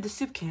guy who did the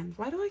soup cans.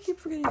 Why do I keep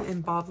forgetting?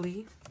 And Bob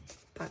Lee.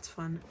 That's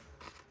fun.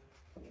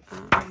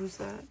 Who's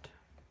that?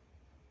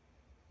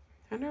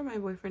 I wonder my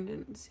boyfriend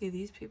didn't see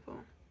these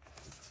people.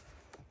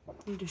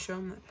 I need to show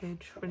him that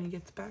page when he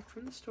gets back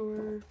from the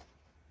store.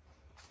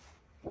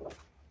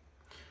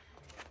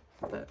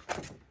 But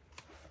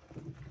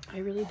I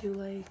really do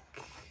like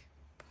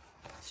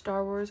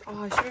Star Wars.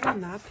 Oh, I should have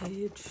done that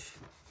page.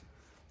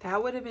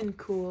 That would have been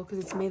cool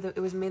because it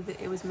was May the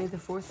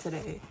 4th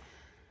today.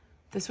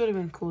 This would have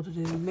been cool to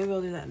do. Maybe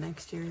I'll do that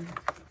next year.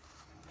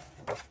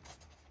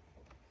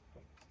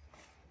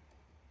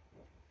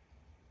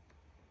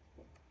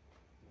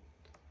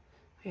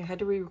 I had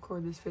to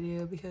re-record this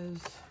video because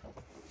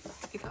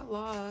it got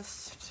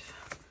lost.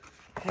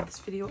 I had this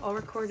video all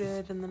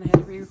recorded and then I had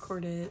to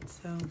re-record it,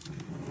 so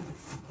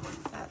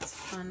that's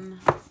fun.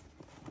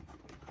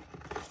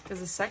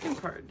 Because the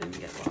second part didn't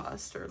get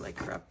lost or like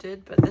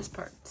corrupted, but this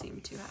part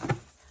seemed to have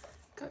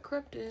got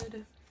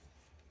corrupted.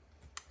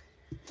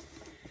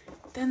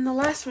 Then the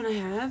last one I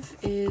have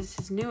is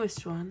his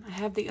newest one. I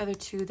have the other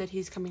two that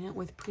he's coming out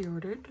with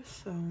pre-ordered,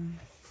 so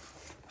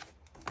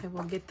I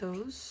will get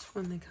those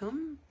when they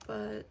come,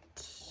 but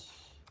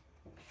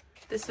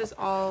this is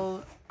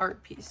all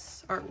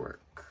artwork.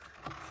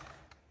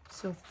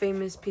 So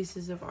famous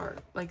pieces of art.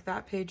 Like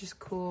that page is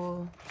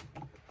cool.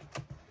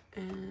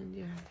 And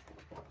yeah.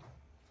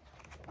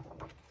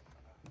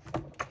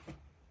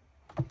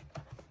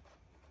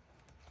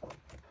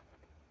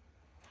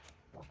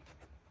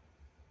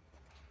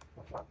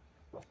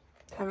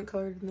 Haven't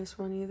colored in this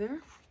one either.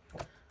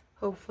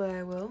 Hopefully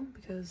I will,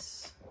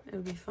 because it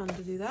would be fun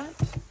to do that.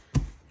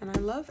 And I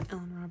love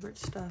Ellen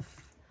Roberts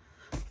stuff.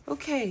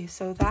 Okay,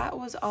 so that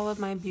was all of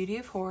my Beauty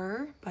of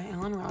Horror by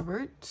Ellen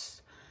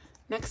Roberts.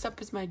 Next up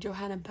is my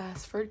Johanna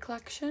Basford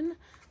collection.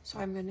 So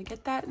I'm going to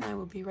get that and I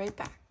will be right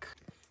back.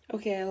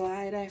 Okay, I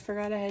lied. I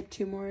forgot I had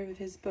 2 more of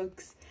his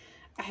books.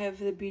 I have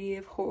the Beauty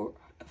of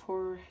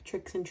Horror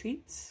Tricks and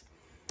Treats,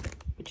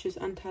 which is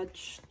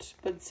untouched,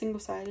 but it's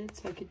single-sided,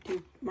 so I could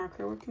do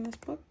marker work in this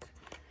book.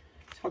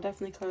 So I'll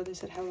definitely color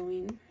this at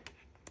Halloween.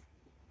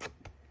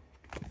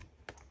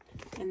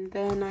 And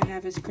then I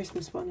have his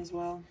Christmas one as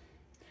well.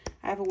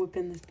 I have a whip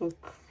in this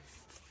book.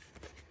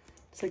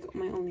 It's like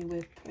my only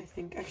whip, I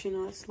think. Actually,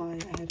 no, that's a lie.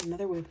 I had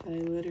another whip that I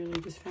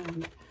literally just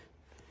found.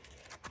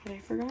 But I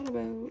forgot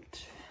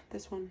about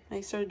this one.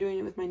 I started doing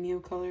it with my Neo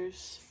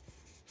colors.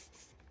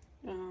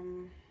 So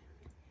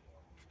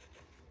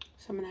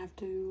I'm gonna have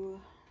to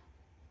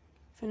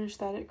finish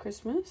that at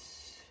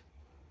Christmas.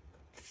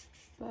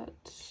 But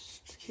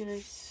it's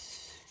cute.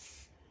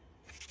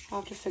 I'll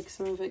have to fix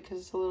some of it because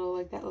it's a little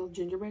like that little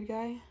gingerbread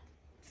guy.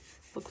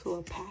 Looks a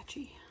little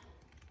patchy.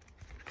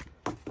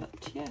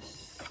 But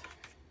yes.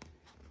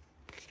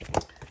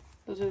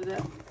 Those are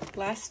the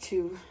last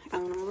 2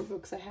 Ellen Roberts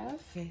books I have.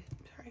 Okay,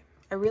 sorry.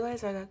 I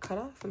realized I got cut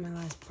off in my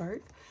last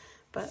part,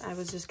 but I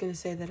was just going to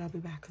say that I'll be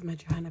back with my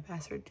Johanna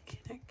Basford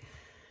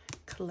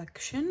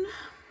collection.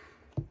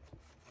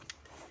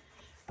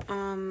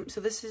 So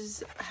this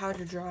is How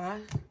to Draw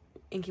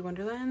Inky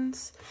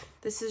Wonderlands.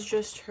 This is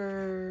just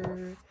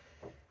her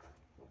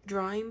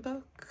drawing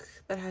book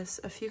that has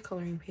a few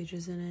coloring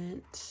pages in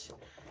it.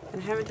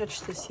 And I haven't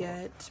touched this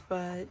yet,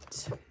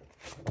 but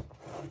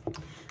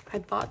I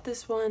bought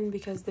this one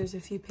because there's a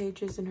few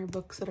pages in her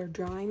books that are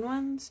drawing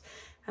ones,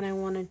 and I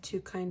wanted to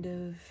kind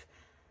of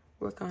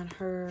work on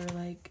her,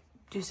 like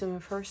do some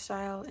of her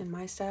style and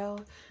my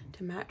style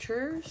to match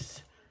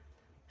hers.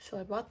 So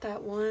I bought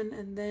that one,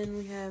 and then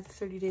we have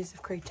 30 Days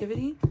of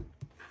Creativity.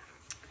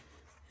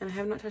 And I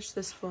have not touched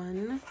this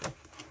one,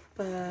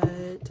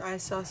 but I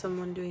saw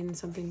someone doing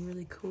something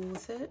really cool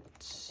with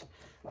it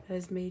that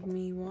has made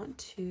me want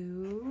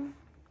to.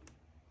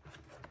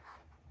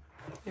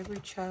 Every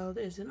child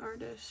is an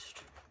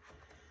artist.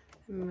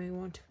 I may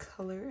want to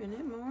color in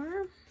it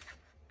more.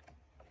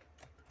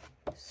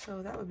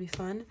 So that would be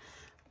fun.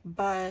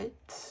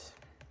 But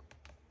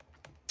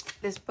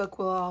this book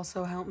will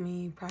also help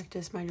me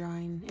practice my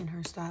drawing in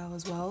her style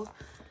as well,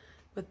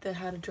 with the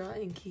How to Draw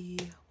Inky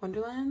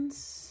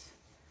Wonderlands.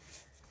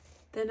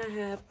 Then I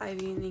have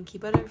Ivy and Inky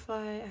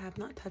Butterfly. I have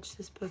not touched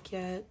this book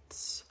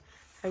yet.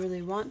 I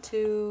really want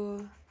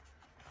to,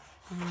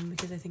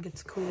 because I think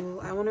it's cool.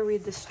 I want to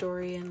read the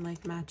story and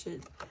like match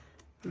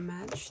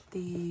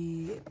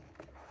the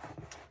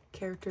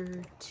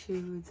character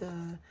to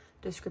the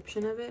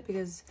description of it,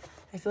 because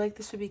I feel like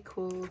this would be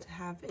cool to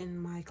have in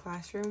my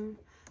classroom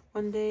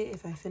one day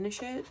if I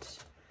finish it,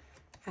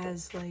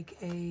 as like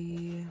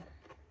a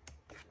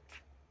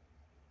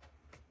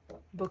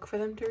book for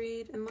them to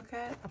read and look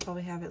at. I'll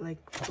probably have it like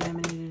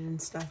laminated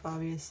and stuff,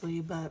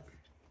 obviously, but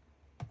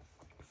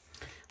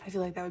I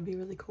feel like that would be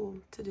really cool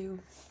to do.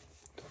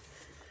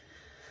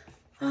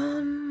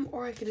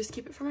 Or I could just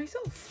keep it for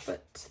myself.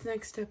 But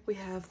next up we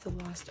have The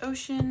Lost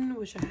Ocean,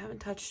 which I haven't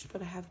touched,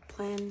 but I have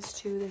plans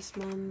to this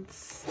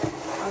month.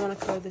 I want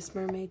to color this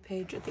mermaid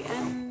page at the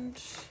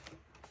end.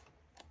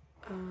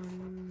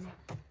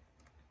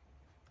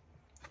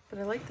 But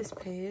I like this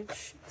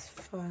page. It's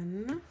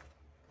fun.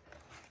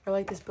 I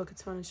like this book.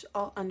 It's fun. It's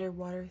all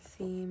underwater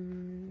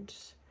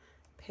themed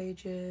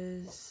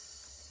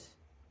pages.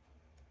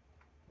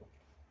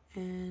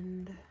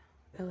 And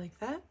I like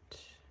that.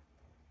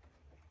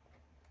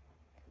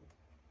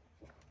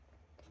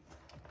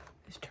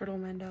 This turtle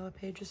mandala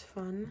page is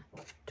fun.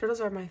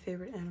 Turtles are my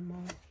favorite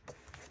animal,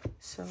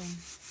 so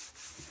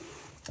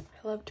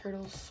I love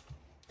turtles.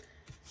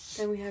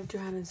 Then we have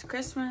Johanna's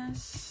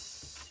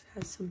Christmas.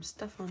 Has some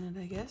stuff on it,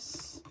 I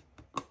guess.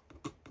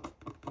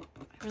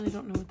 I really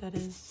don't know what that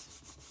is.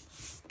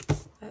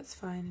 That's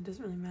fine. It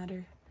doesn't really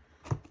matter.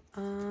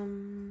 I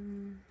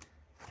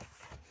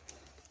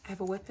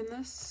have a whip in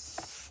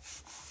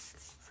this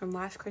from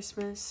last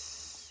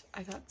Christmas.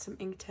 I got some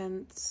ink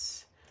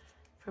tents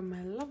from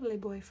my lovely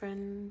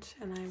boyfriend,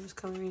 and I was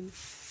coloring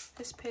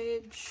this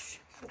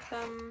page with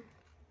them.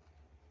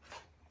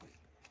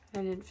 I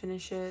didn't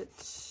finish it,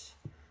 so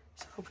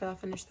hopefully I'll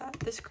finish that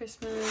this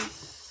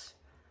Christmas.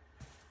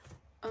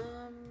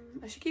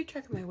 I should keep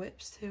track of my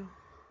whips too.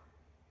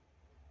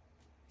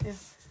 Yeah.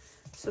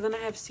 So then I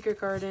have Secret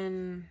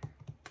Garden,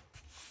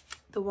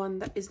 the one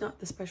that is not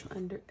the special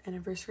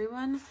anniversary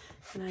one,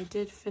 and I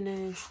did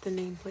finish the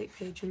nameplate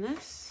page in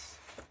this.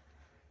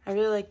 I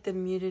really like the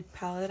muted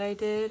palette I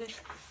did.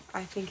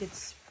 I think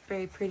it's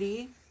very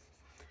pretty.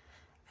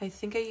 I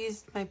think I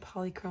used my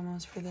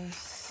polychromos for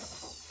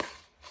this,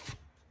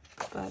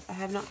 but I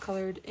have not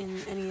colored in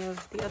any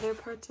of the other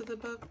parts of the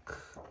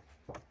book,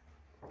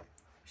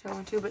 which I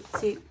want to. But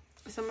see,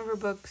 some of her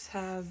books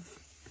have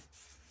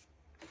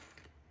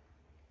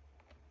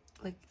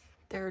like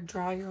they're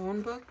draw your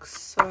own books,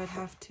 so I'd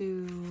have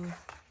to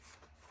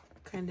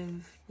kind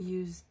of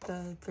use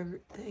the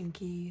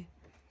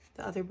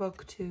other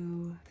book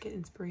to get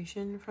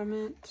inspiration from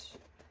it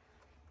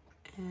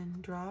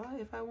and draw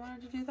if I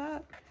wanted to do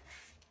that.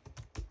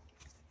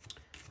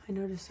 I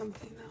noticed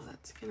something though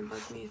that's gonna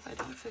bug me if I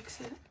don't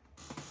fix it.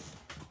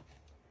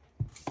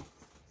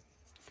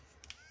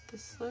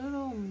 This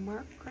little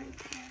mark right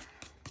there.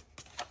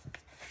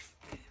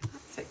 Okay, I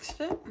fixed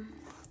it.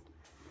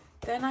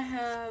 Then I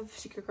have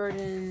Secret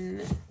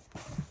Garden,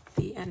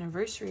 the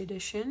Anniversary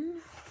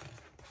Edition,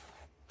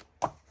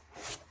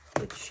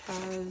 which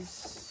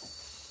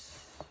has,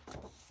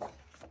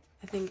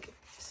 I think,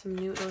 some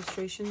new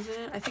illustrations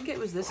in it. I think it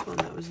was this one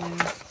that was new.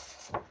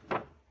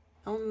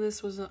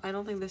 I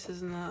don't think this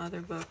is in the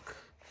other book,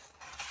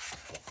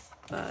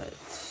 but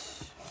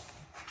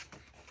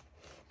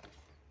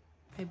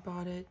I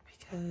bought it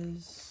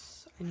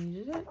because I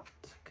needed it,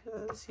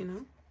 because, you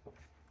know.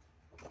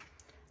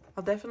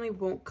 I'll definitely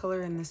won't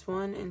color in this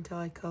one until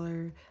I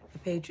color the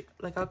page.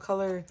 Like, I'll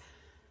color,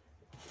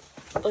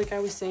 like I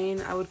was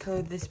saying, I would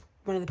color this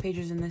one of the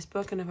pages in this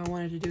book, and if I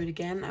wanted to do it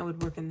again, I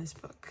would work in this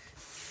book,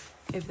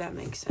 if that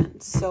makes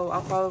sense. So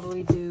I'll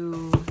probably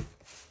do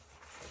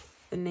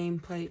the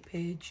nameplate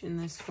page in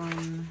this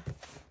one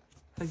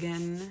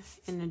again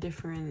in a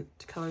different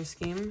color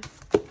scheme.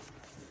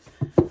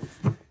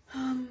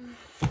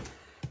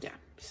 Yeah,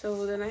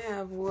 so then I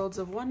have Worlds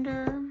of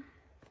Wonder,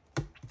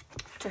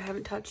 which I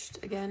haven't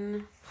touched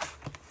again.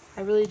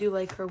 I really do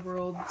like her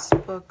Worlds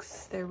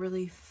books. They're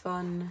really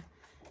fun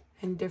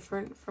and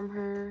different from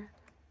her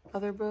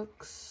other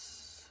books.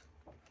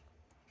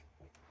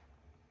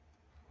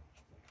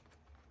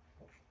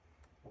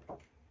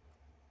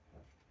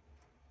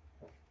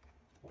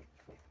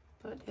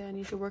 But yeah, I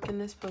need to work in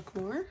this book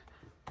more.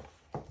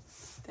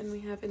 Then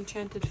we have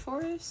Enchanted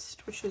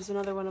Forest, which is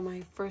another one of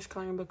my first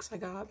coloring books I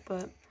got,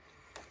 but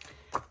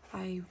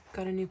I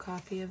got a new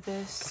copy of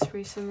this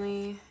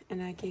recently,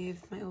 and I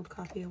gave my old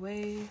copy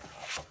away.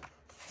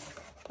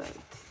 But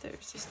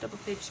there's this double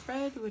page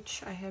spread,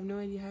 which I have no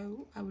idea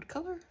how I would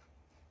color,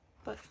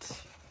 but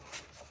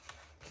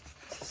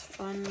this is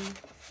fun.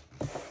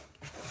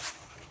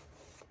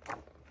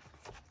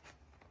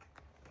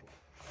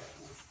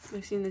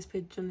 I've seen this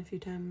page done a few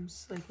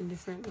times, like in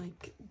different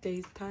like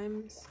days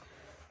times,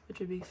 which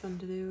would be fun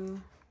to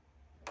do.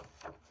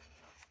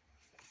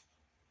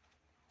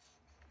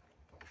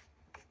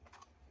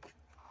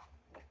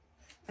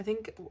 I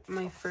think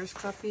my first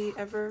copy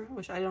ever,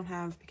 which I don't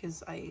have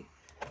because I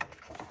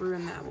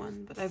ruined that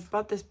one, but I've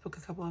bought this book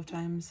a couple of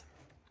times.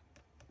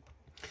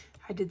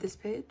 I did this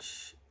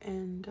page,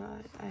 and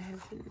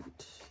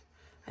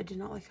I did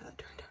not like how that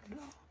turned out at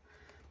all.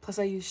 Plus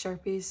I used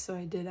Sharpies, so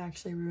I did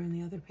actually ruin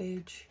the other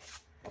page.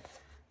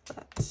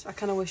 But I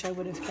kind of wish I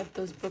would have kept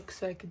those books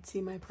so I could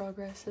see my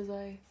progress as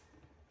I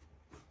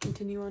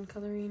continue on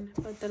coloring.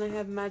 But then I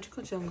have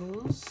Magical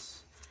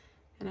Jungles,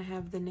 and I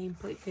have the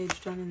nameplate page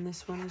done in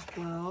this one as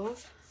well.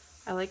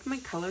 I like my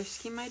color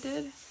scheme I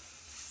did.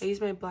 I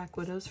used my Black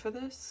Widows for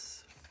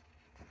this.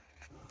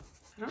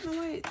 I don't know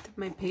why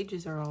my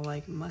pages are all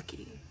like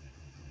mucky.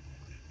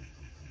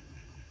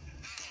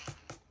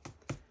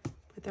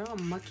 But they're all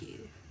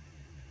mucky.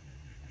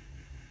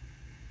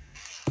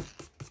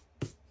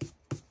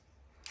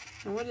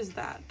 And what is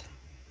that?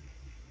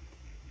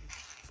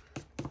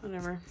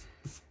 Whatever.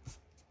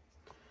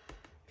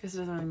 Guess it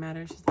doesn't really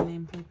matter, it's just the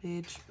nameplate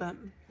page, but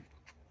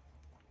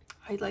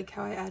I like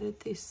how I added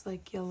this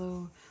like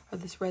yellow, or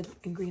this red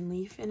and green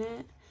leaf in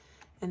it,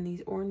 and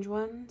these orange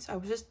ones. I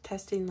was just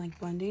testing like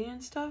blending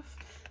and stuff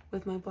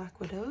with my Black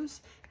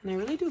Widows, and I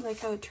really do like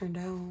how it turned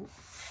out.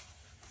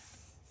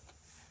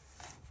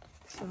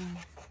 So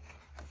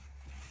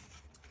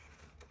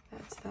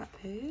that's that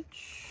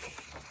page.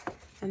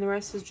 And the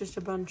rest is just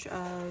a bunch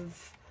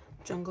of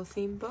jungle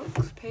theme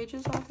books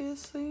pages,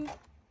 obviously.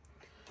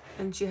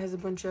 And she has a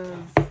bunch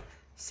of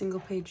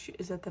single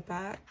pages at the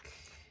back.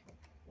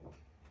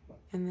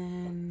 And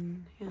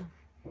then, yeah.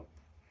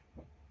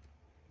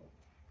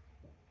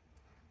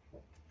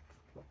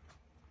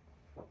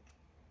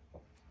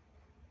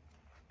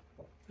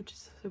 Which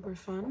is super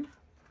fun.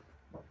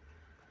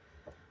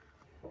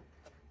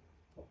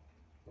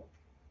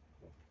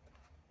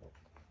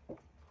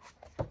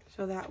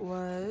 So that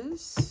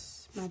was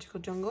Magical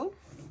Jungle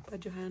by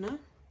Johanna.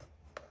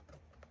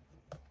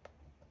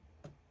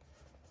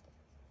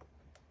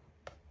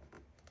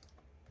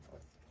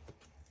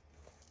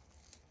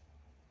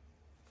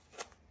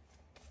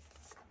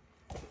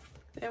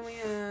 Then we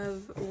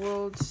have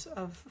Worlds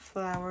of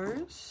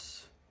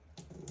Flowers.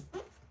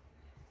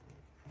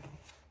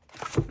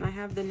 And I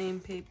have the name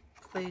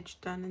page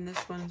done in this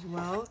one as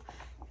well.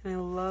 And I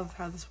love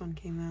how this one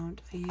came out.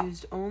 I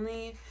used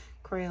only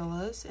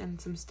Crayolas and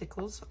some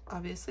stickles,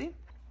 obviously.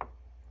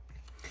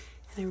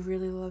 And I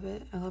really love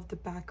it. I love the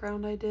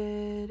background I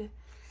did.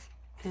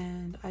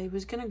 And I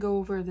was gonna go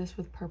over this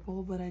with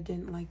purple, but I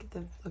didn't like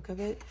the look of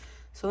it.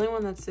 So the only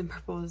one that's in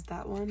purple is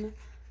that one.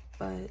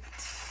 But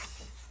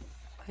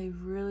I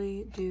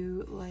really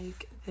do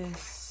like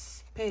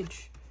this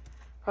page.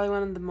 Probably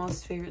one of the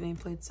most favorite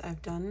nameplates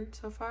I've done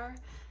so far.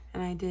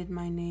 And I did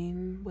my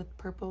name with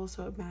purple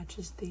so it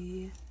matches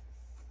the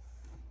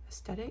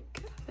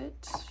aesthetic of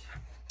it.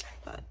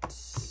 But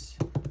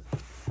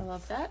I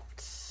love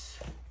that.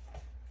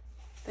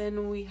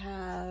 Then we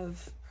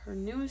have her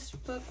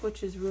newest book,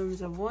 which is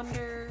Rooms of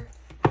Wonder.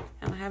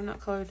 And I have not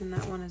colored in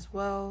that one as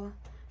well.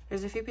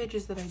 There's a few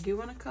pages that I do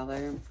want to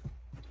color.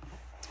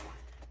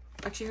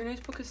 Actually, her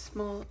newest book is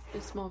Small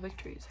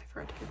Victories. I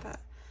forgot to get that.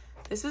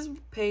 This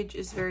page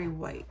is very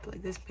white.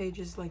 Like, this page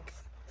is like,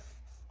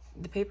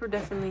 the paper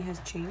definitely has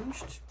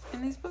changed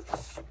in these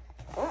books.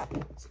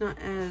 It's not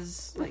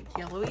as like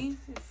yellowy,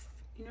 if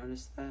you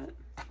notice that.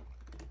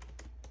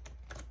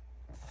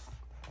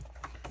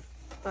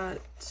 But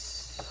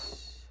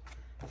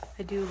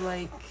I do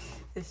like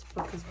this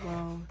book as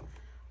well.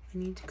 I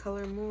need to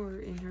color more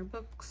in her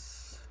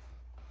books.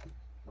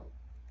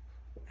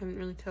 I haven't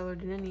really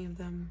colored in any of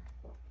them.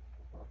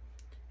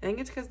 I think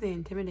it's because they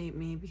intimidate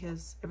me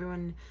because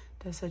everyone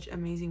does such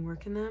amazing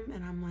work in them,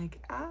 and I'm like,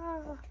 I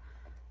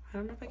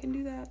don't know if I can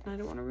do that, and I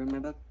don't want to ruin my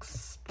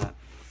books. But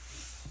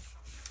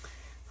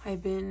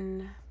I've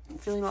been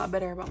feeling a lot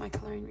better about my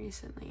coloring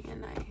recently,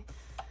 and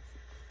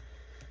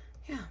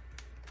yeah.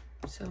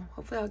 So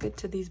hopefully I'll get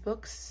to these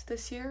books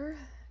this year,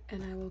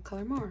 and I will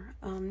color more.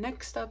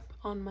 Next up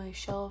on my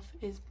shelf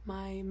is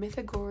my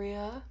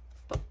Mythogoria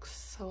books,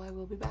 so I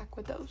will be back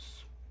with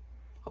those.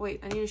 Oh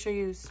wait, I need to show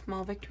you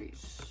Small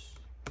Victories.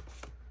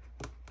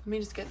 Let me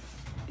just get,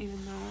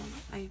 even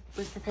though I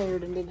was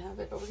prepared and didn't have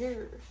it over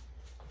here.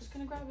 I'm just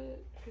gonna grab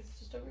it because it's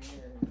just over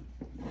here.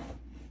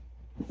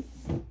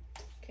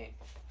 Okay.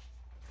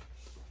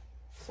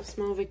 So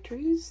Small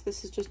Victories.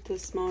 This is just a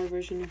smaller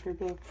version of her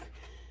book.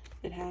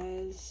 It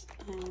has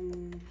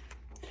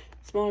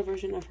smaller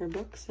version of her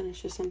books, and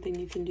it's just something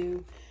you can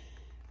do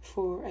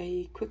for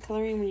a quick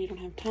coloring when you don't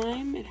have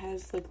time. It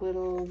has like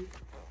little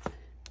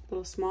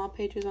small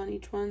pages on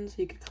each one, so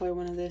you could color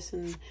one of this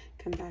and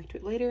come back to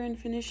it later and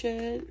finish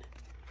it.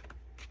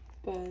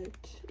 But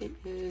it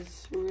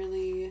is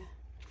really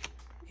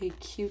a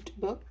cute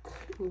book.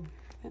 Ooh,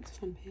 that's a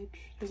fun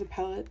page. There's a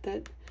palette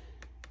that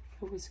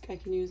I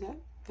can use that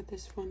with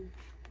this one.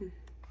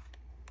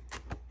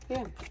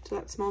 Yeah, so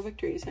that's Small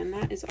Victories, and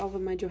that is all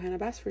of my Johanna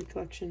Basford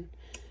collection.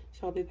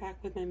 So I'll be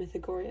back with my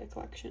Mythogoria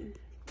collection.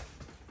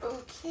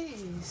 Okay,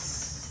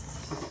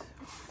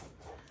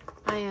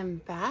 I am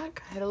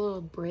back. I had a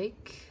little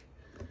break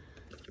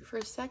for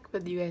a sec,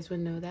 but you guys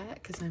wouldn't know that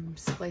because I'm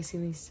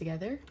splicing these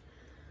together.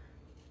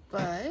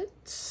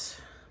 But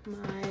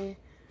my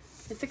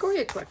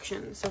Mythogoria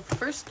collection. So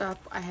first up,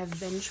 I have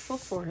Vengeful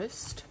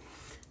Forest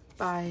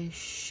by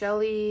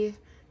Shelley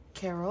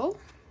Carroll.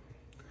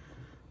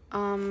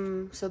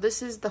 So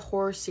this is the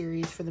horror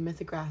series for the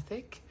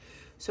Mythographic.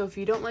 So if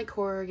you don't like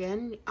horror,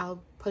 again,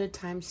 I'll put a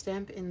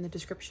timestamp in the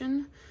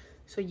description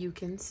so you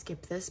can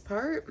skip this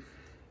part.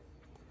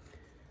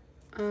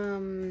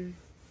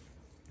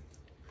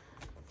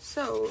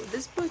 So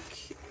this book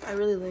I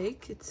really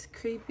like. It's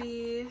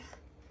creepy.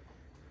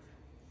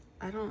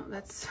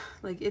 That's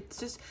like, it's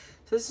just,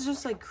 so this is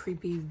just like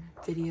creepy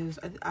videos.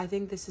 I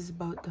think this is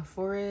about the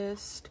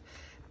forest,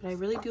 but I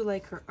really do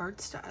like her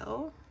art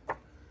style.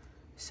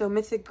 So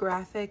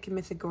Mythographic and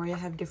Mythogoria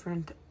have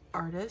different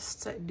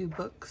artists that do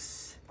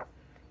books.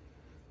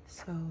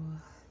 So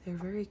they're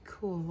very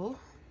cool.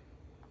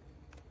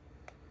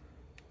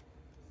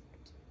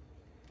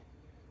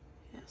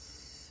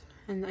 Yes.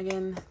 And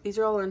again, these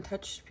are all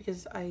untouched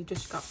because I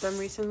just got them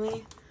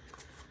recently.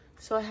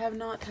 So I have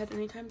not had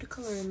any time to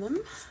color in them.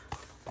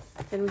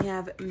 Then we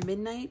have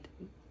Midnight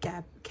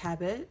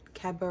Cabaret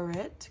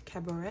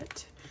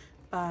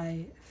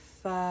by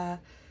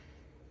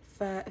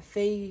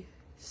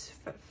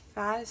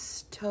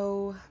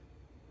Fasto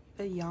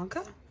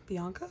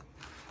Bianca.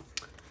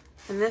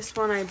 And this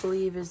one I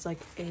believe is like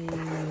a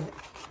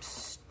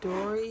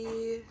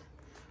story,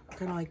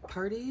 kind of like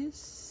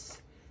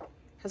parties.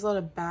 Has a lot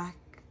of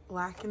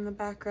black in the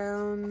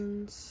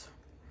backgrounds.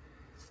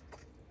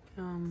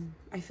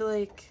 I feel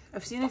like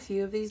I've seen a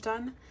few of these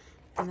done,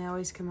 and they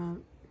always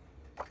come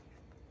out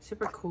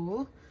super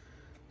cool.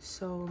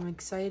 So I'm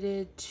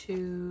excited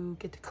to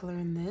get to color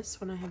in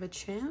this when I have a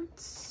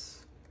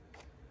chance.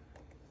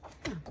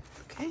 Yeah,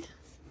 okay.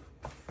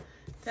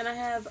 Then I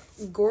have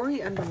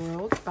Gory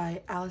Underworld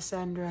by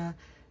Alessandra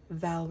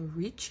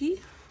Valrici.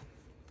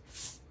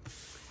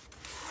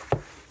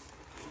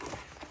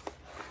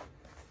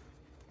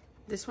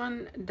 This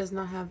one does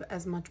not have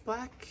as much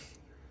black,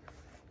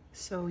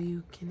 so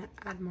you can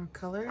add more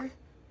color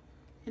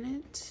in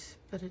it,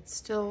 but it's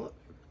still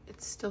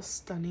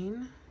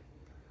stunning.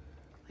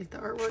 Like the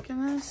artwork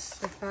in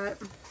this, like that.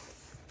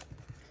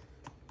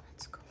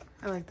 That's cool.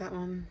 I like that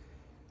one.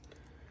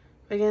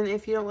 But again,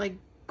 if you don't like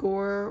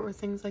gore or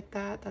things like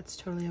that, that's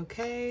totally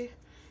okay.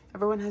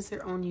 Everyone has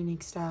their own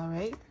unique style,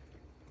 right?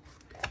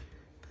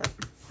 But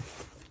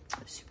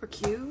super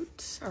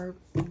cute, or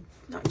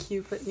not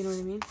cute, but you know what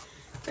I mean.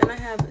 Then I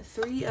have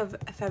 3 of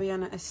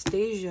Fabiana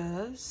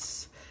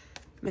Estasia's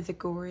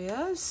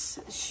Mythogorias.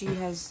 She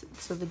has,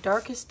 so The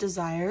Darkest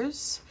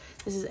Desires.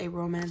 This is a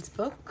romance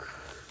book.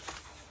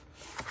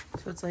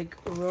 So it's like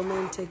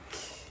romantic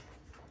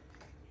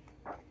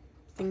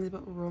things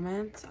about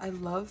romance. I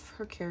love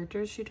her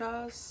characters she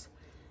draws.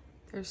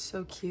 They're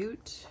so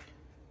cute.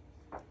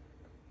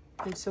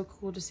 And it's so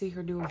cool to see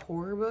her do a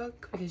horror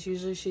book, because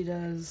usually she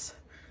does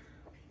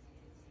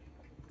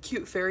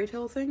cute fairy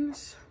tale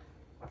things.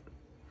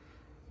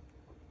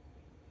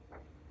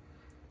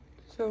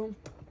 So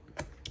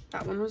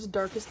that one was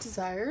Darkest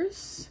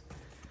Desires.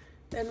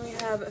 Then we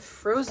have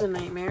Frozen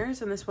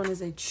Nightmares, and this one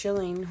is a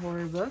chilling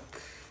horror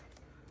book.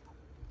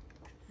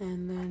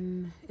 And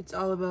then it's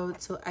all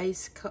about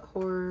ice cut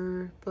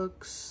horror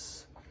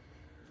books,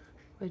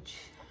 which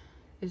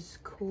is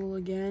cool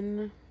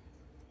again.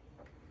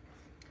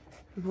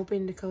 I'm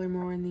hoping to color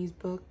more in these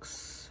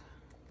books.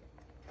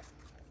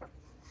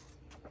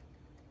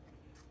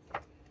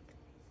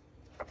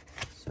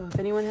 So if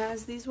anyone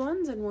has these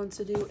ones and wants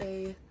to do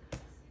a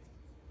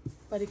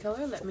buddy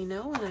color, let me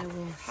know and I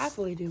will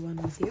happily do one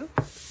with you.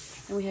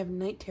 And we have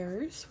Night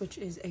Terrors, which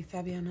is a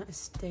Fabiana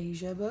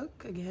Astasia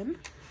book again.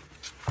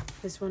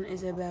 This one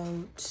is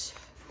about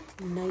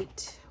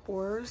night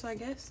horrors, I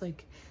guess,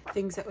 like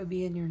things that would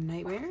be in your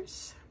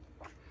nightmares.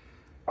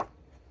 It's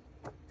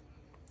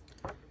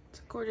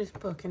a gorgeous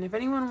book, and if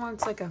anyone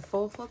wants like a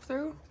full flip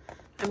through,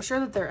 I'm sure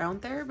that they're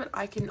out there, but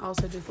I can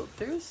also do flip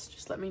throughs.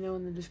 Just let me know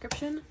in the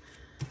description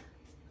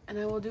and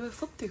I will do a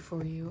flip through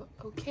for you.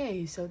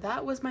 Okay, so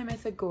that was my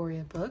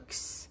Mythogoria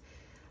books.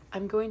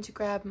 I'm going to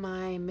grab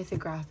my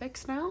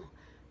Mythographics now,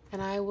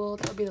 and that'll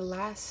be the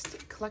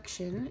last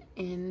collection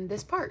in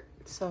this part.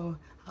 So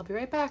I'll be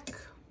right back.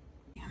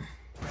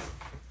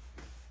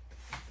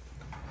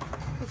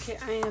 Okay,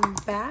 I am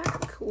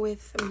back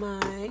with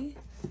my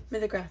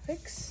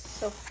Mythographics.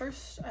 So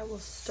first I will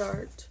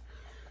start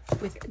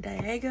with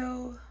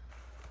Diego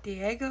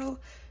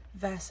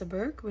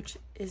Vassaberg, which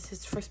is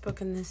his first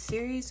book in this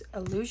series,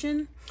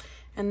 Illusion.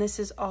 And this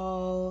is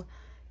all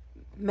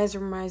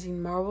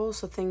mesmerizing marvels,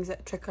 so things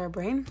that trick our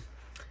brain.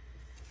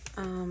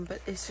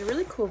 But it's a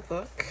really cool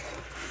book.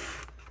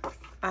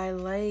 I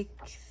like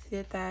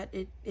that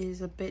it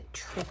is a bit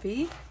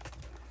trippy.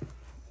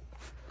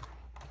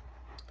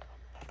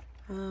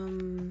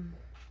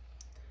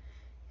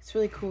 It's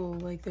really cool.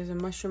 Like, there's a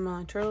mushroom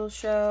on a turtle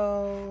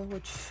shell,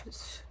 which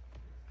is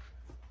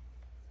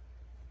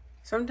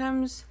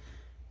sometimes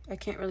I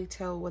can't really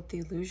tell what the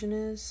illusion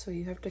is, so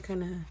you have to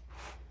kind of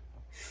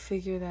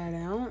figure that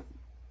out.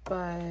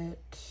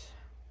 But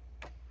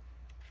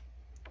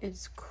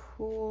it's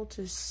cool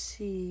to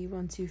see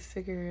once you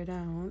figure it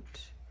out.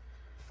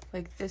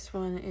 Like, this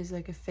one is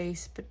like a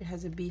face, but it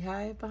has a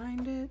beehive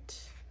behind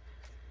it.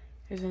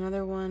 There's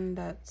another one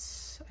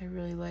that's I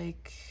really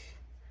like.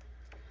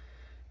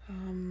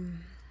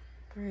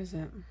 Where is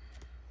it?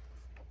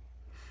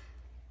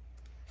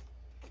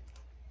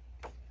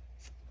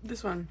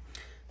 This one.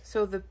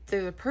 So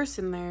there's a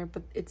person there,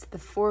 but it's the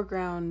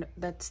foreground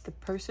that's the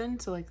person.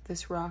 So like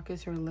this rock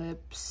is her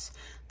lips,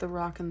 the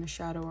rock in the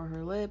shadow are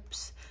her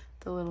lips,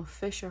 the little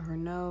fish are her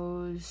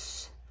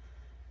nose.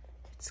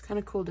 It's kind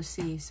of cool to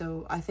see.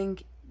 So I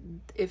think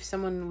if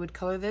someone would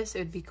color this, it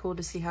would be cool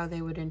to see how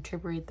they would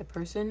interpret the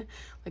person.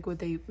 Like, would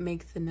they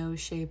make the nose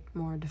shape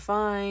more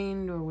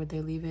defined, or would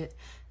they leave it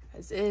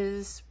as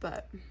is?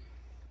 But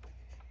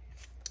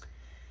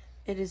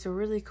it is a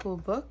really cool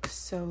book.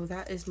 So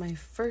that is my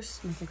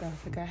first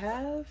mythographic I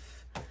have.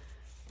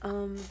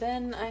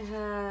 Then I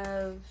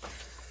have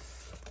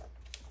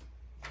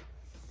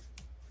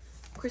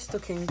Crystal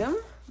Kingdom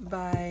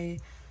by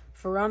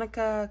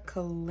Veronika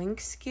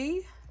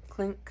Klinkska.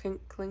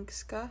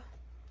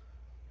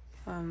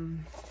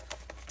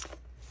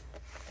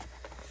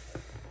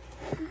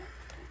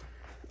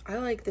 I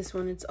like this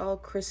one. It's all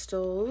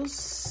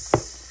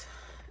crystals,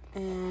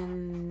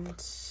 and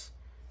it's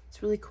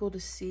really cool to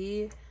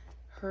see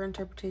her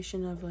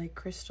interpretation of like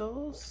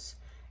crystals,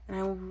 and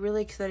I'm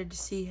really excited to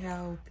see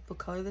how people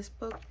color this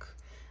book.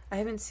 I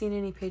haven't seen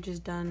any pages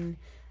done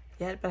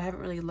yet, but I haven't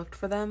really looked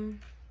for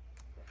them.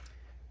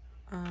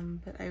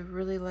 But I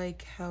really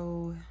like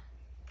how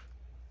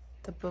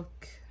the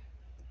book,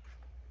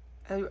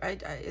 I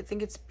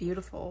think it's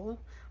beautiful.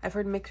 I've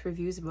heard mixed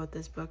reviews about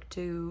this book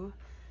too,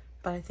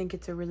 but I think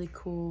it's a really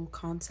cool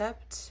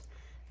concept,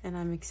 and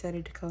I'm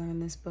excited to color in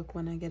this book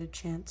when I get a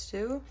chance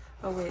to.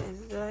 Oh wait, I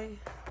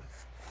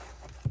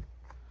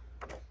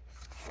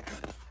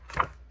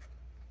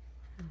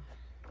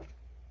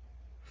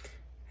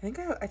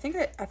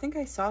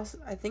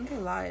think I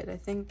lied. I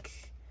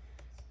think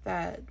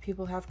that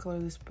people have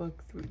colored this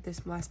book through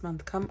this last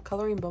month.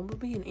 Coloring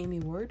Bumblebee and Amy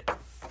Ward.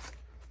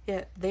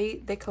 Yeah, they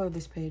colored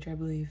this page, I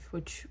believe,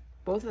 which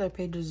both of their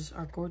pages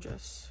are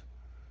gorgeous.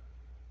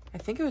 I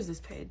think it was this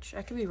page.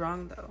 I could be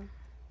wrong though.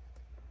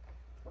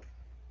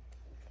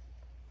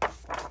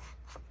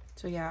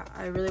 So yeah,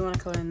 I really want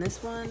to color in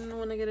this one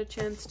when I get a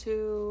chance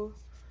to.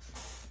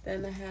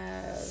 Then I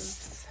have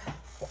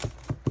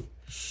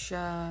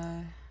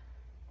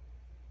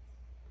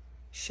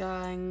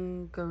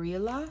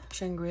Shangri-La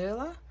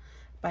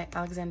by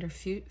Alexander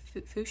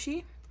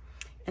Fushi,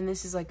 and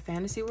this is like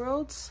fantasy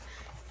worlds,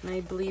 and I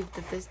believe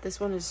that this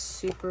one is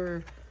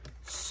super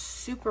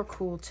super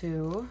cool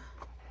too.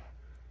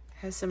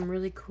 Has some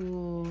really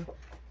cool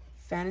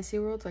fantasy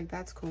worlds, like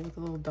that's cool with a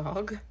little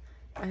dog.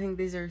 I think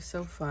these are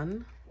so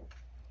fun.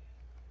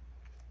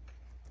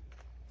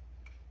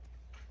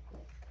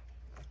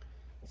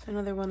 It's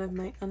another one of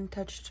my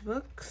untouched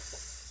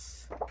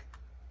books.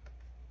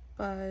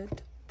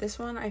 But this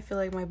one I feel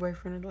like my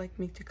boyfriend would like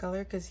me to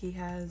color because he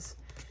has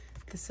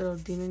this little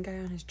demon guy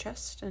on his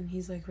chest, and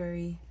he's like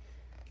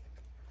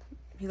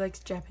he likes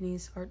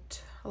Japanese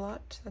art a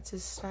lot. That's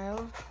his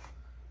style.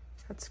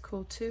 That's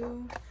cool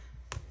too.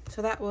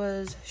 So that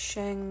was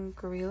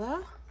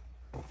Shangri-La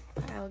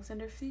by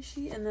Alexandra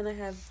Fischi, and then I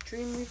have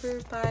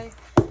Dreamweaver by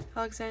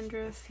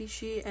Alexandra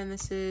Fischi, and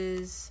this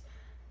is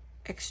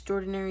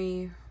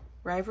Extraordinary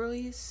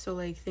Rivalries. So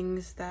like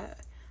things that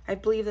I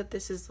believe that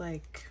this is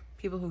like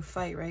people who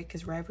fight, right?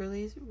 Because my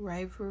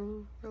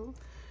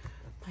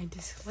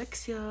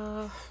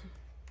dyslexia.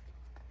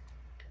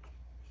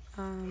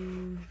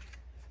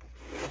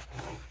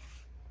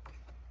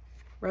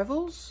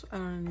 Revels? I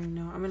don't even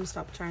know. I'm gonna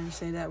stop trying to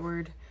say that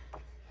word.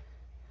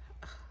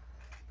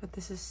 But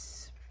this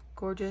is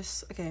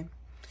gorgeous. Okay,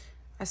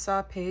 I saw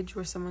a page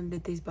where someone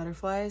did these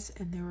butterflies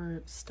and they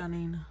were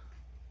stunning.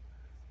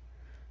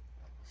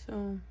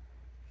 So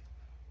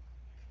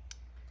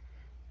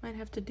might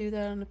have to do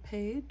that on a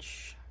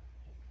page.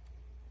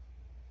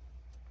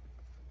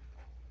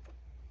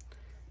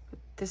 But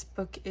this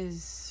book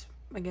is,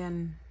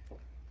 again,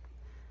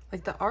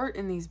 like the art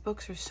in these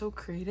books are so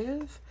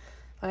creative.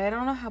 Like, I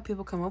don't know how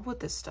people come up with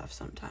this stuff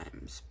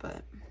sometimes,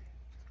 but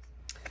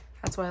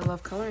that's why I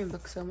love coloring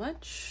books so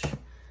much.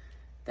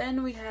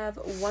 Then we have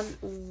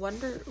Wanderlust.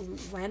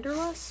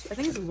 I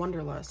think it's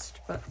Wonderlust,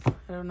 but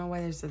I don't know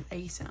why there's an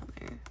A sound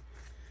there.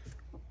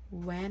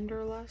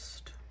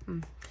 Wanderlust.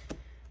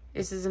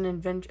 This is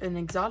an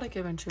exotic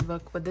adventure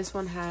book, but this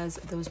one has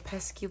those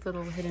pesky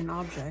little hidden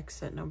objects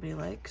that nobody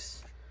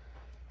likes.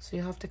 So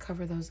you'll have to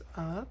cover those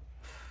up.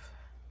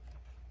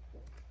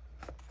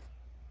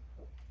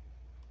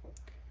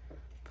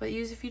 But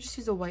if you just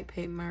use a white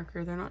paint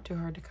marker, they're not too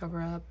hard to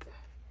cover up.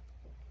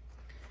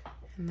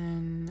 And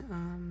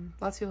then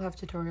lots of people have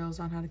tutorials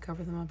on how to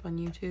cover them up on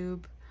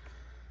YouTube.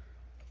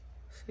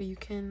 So you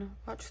can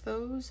watch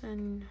those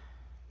and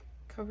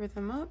cover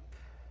them up.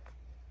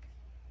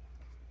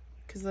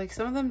 Because like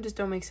some of them just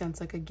don't make sense.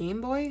 Like a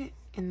Game Boy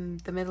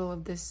in the middle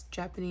of this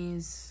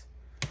Japanese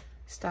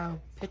style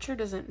picture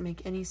doesn't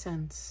make any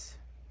sense.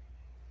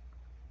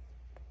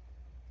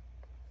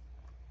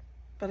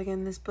 But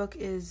again, this book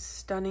is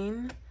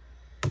stunning.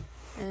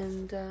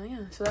 And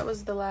yeah, so that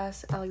was the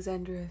last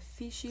Alexandra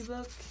Fischi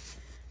book.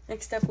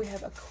 Next up we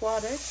have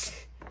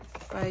Aquatic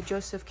by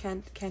Joseph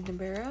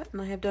Cantabera,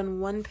 and I have done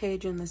one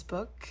page in this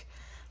book.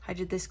 I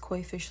did this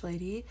koi fish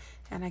lady,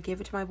 and I gave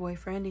it to my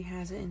boyfriend. He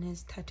has it in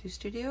his tattoo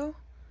studio,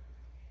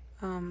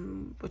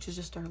 which is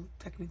just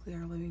technically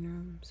our living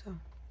room. So,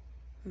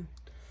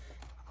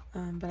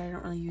 but I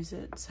don't really use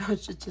it, so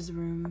it's just his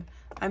room.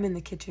 I'm in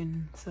the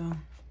kitchen, so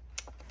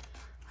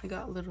I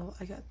got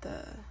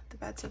the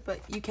bad stuff,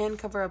 but you can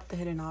cover up the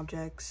hidden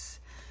objects.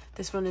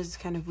 This one is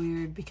kind of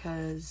weird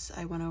because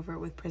I went over it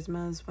with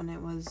Prismas when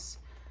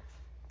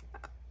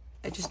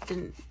I just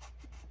didn't,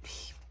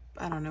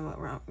 I don't know what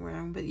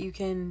wrong, but you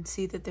can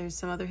see that there's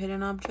some other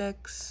hidden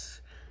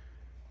objects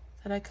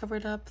that I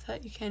covered up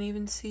that you can't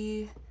even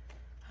see.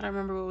 I don't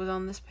remember what was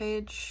on this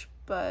page,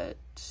 but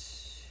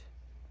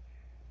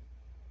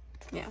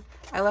yeah.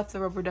 I left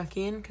the rubber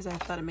ducky in because I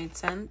thought it made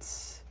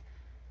sense.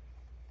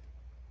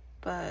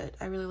 But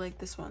I really like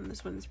this one.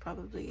 This one is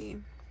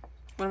probably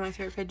one of my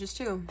favorite pages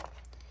too.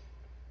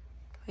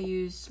 I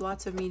used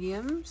lots of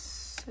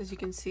mediums. As you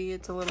can see,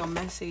 it's a little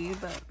messy,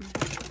 but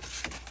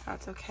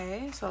that's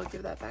okay. So I'll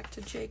give that back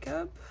to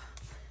Jacob.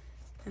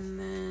 And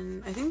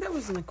then I think that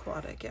was an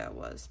aquatic. Yeah, it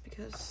was,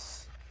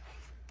 because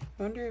I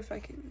wonder if I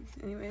can.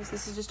 Anyways,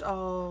 this is just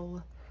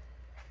all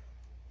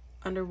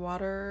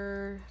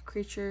underwater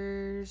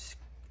creatures,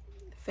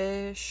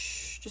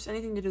 fish, just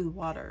anything to do with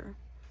water.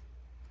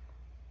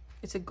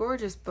 It's a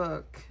gorgeous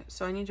book,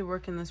 so I need to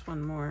work in this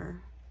one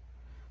more.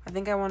 I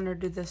think I wanted to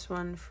do this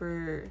one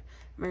for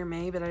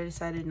Mermaid, but I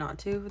decided not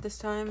to this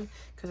time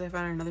because I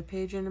found another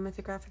page in a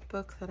mythographic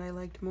book that I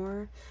liked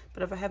more.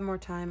 But if I had more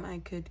time, I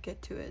could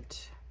get to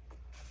it.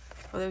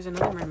 Oh, there's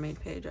another mermaid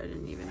page I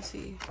didn't even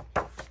see.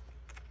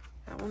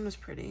 That one was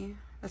pretty.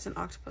 That's an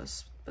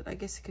octopus, but I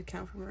guess it could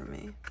count for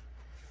mermaid.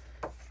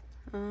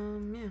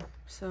 Yeah,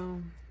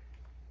 so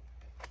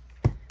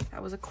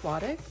that was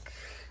Aquatic.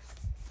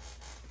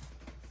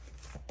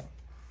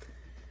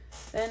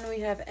 Then we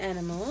have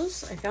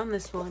Animals. I found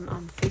this one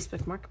on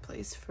Facebook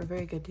Marketplace for a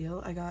very good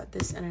deal. I got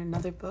this and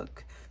another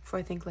book for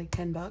I think like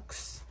 10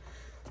 bucks.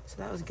 So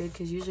that was good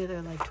because usually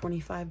they're like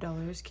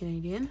 $25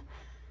 Canadian.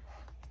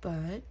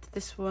 But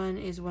this one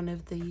is one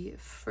of the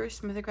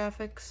first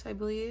mythographics, I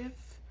believe.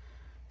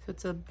 So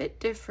it's a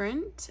bit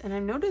different. And I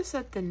noticed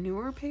that the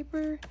newer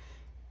paper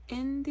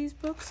in these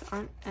books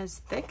aren't as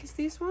thick as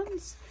these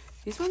ones.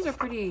 These ones are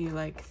pretty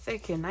like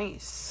thick and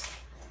nice.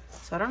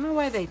 So I don't know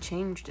why they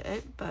changed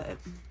it, but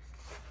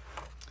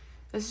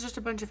this is just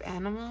a bunch of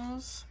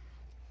animals.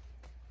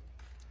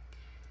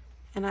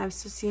 And I've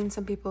seen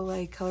some people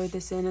like color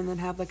this in and then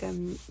have like a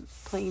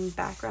plain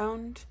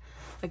background,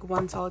 like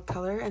one solid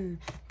color, and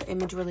the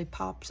image really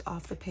pops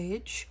off the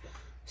page.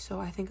 So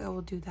I think I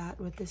will do that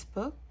with this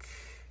book.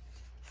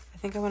 I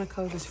think I want to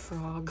color this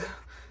frog.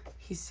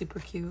 He's super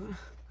cute.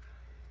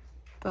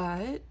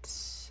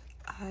 But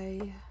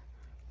I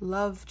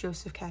love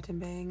Joseph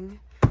Kattenbang's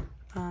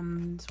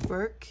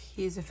work.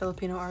 He's a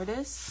Filipino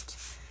artist,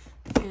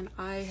 and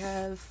I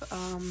have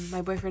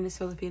my boyfriend is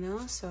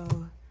Filipino, so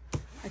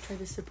I try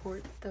to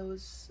support the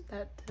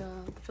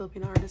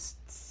Filipino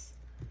artists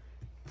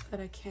that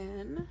I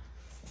can.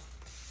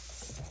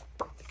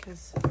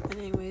 Because,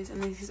 anyways,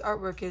 and his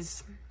artwork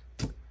is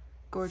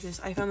gorgeous.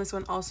 I found this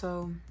one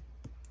also.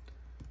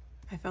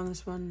 I found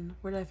this one.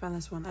 Where did I find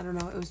this one? I don't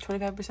know. It was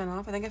 25%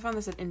 off. I think I found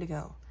this at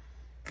Indigo,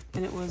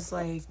 and it was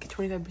like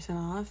 25%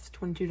 off,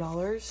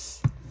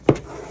 $22.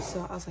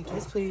 So I was like,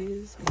 yes,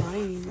 please,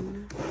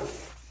 mine.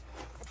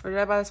 Or did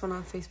I buy this one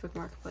on Facebook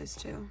Marketplace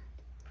too?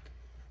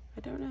 I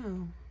don't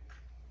know.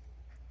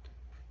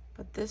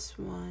 But this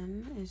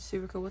one is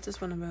super cool. What's this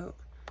one about?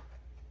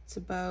 It's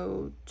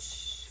about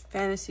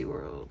fantasy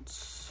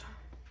worlds.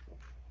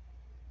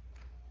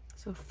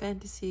 So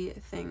fantasy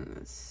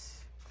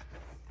things.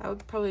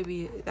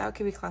 That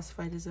could be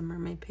classified as a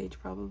mermaid page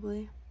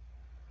probably.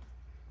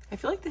 I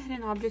feel like the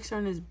hidden objects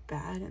aren't as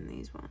bad in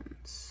these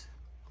ones.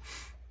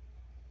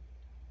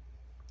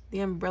 The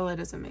umbrella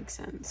doesn't make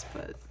sense,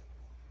 but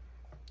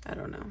I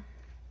don't know.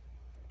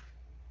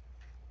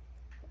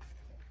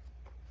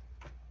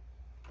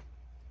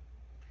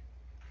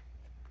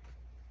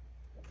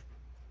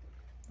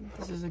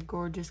 This is a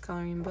gorgeous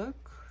coloring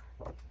book.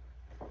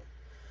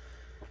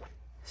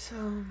 So,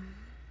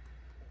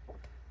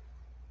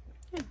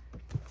 yeah.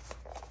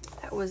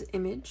 That was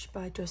Image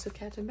by Joseph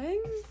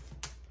Kattenbang.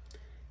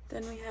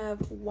 Then we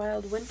have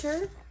Wild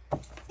Winter.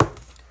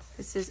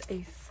 This is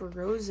a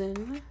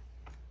Frozen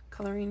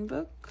coloring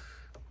book,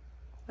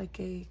 like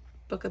a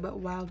book about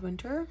Wild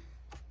Winter.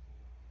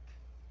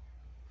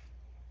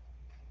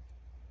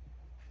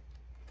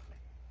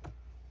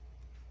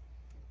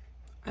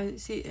 I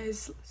see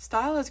his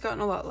style has gotten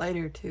a lot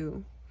lighter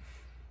too,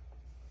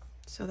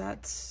 so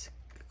that's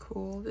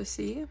cool to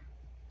see.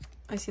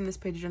 I've seen this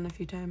page done a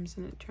few times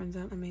and it turns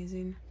out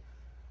amazing.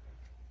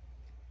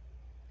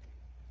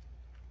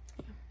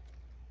 Yeah.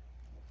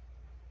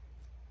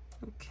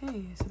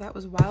 Okay, so that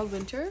was Wild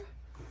Winter.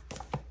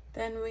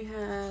 Then we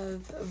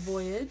have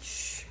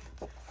Voyage.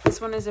 This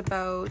one is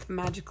about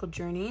magical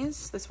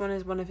journeys. This one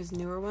is one of his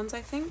newer ones,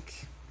 I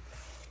think.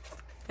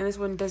 And this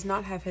one does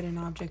not have hidden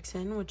objects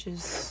in, which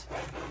is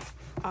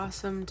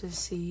awesome to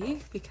see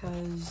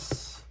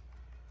because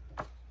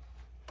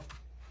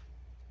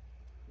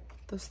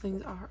those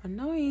things are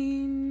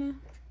annoying.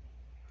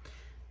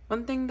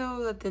 One thing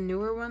though that the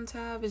newer ones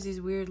have is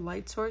these weird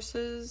light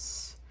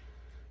sources.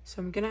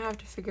 So I'm gonna have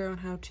to figure out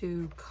how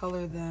to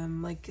color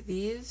them. Like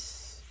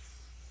these,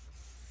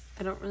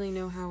 I don't really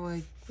know how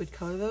I would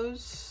color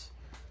those.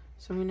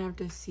 So I'm gonna have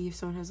to see if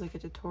someone has like a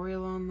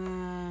tutorial on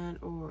that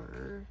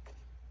or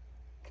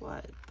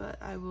what, but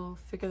I will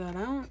figure that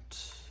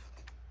out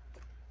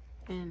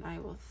and I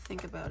will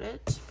think about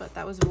it. But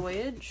that was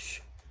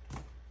Voyage.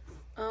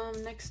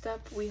 Next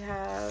up we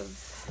have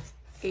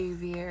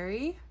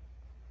Aviary.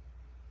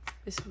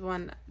 This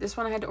one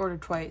I had to order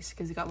twice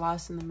because it got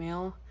lost in the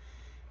mail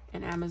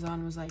and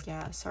Amazon was like,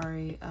 yeah,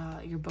 sorry,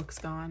 your book's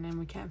gone and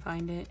we can't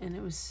find it, and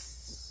it was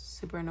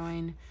super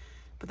annoying.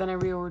 But then I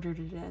reordered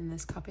it and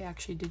this copy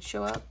actually did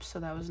show up, so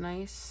that was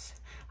nice.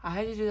 I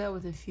had to do that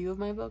with a few of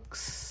my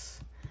books.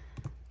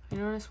 I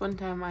noticed one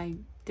time I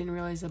didn't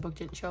realize the book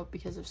didn't show up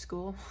because of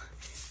school.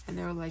 And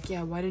they were like,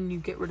 yeah, why didn't you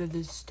get rid of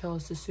this, tell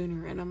us this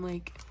sooner? And I'm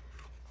like,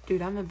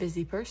 dude, I'm a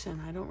busy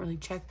person. I don't really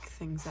check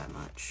things that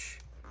much.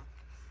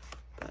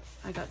 But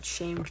I got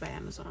shamed by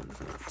Amazon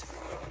for not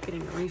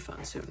getting a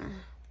refund sooner.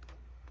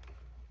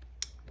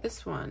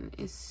 This one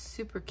is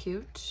super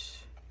cute.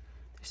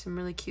 There's some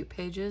really cute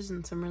pages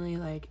and some really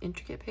like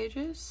intricate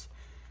pages.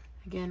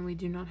 Again, we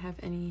do not have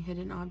any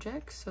hidden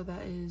objects, so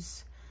that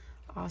is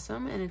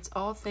awesome, and it's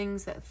all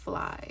things that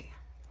fly.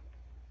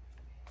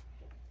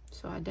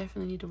 So I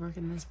definitely need to work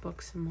in this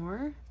book some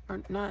more,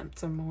 or not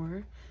some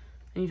more.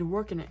 I need to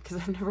work in it because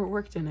I've never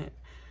worked in it.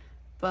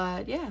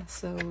 But yeah,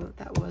 so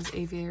that was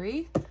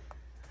Aviary.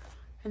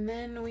 And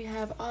then we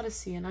have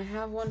Odyssey, and I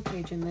have one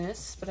page in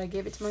this, but I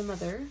gave it to my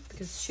mother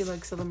because she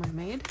likes Little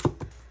Mermaid.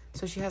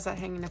 So she has that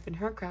hanging up in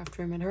her craft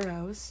room at her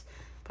house,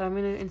 but I'm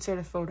gonna insert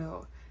a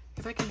photo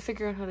if I can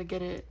figure out how to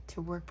get it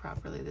to work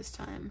properly this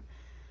time.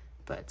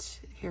 But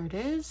here it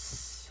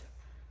is.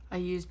 I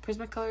used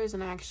Prismacolors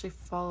and I actually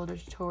followed a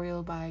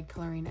tutorial by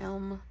Coloring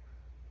Elm,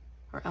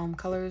 or Elm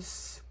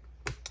Colors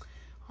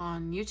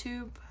on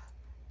YouTube.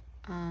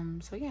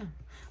 So yeah,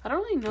 I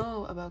don't really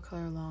know about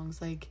color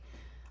alongs. Like,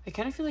 I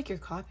kind of feel like you're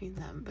copying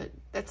them, but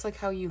that's like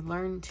how you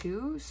learn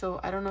too. So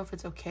I don't know if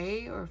it's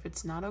okay or if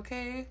it's not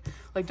okay.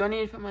 Like, do I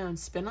need to put my own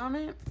spin on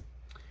it?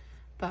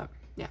 But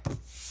yeah.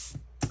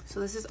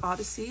 So this is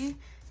Odyssey,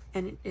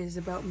 and it is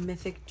about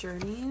mythic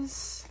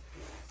journeys.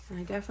 And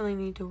I definitely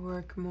need to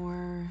work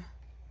more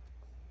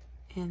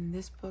in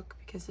this book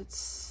because it's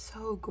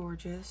so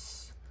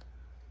gorgeous.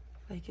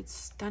 Like, it's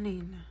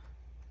stunning.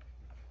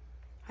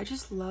 I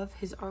just love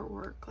his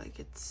artwork. Like,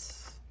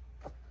 it's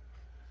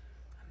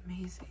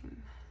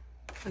amazing.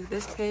 Like,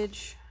 this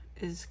page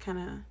is kind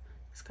of,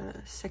 it's got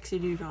a sexy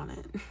dude on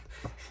it.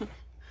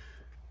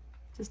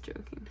 Just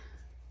joking.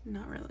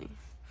 Not really.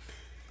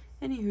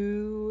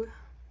 Anywho,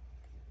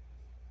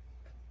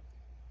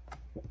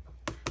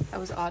 that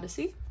was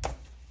Odyssey.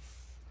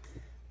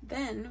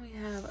 Then we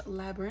have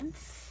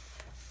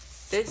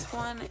Labyrinth. This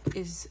one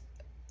is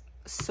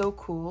so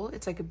cool.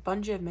 It's like a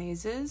bunch of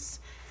mazes,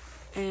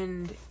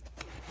 and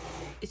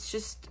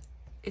it's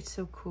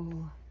so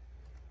cool.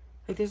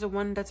 Like, there's a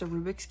one that's a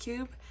Rubik's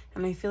Cube,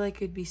 and I feel like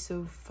it'd be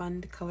so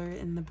fun to color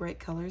in the bright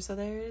colors that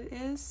there it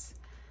is.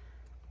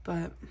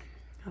 But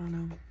I don't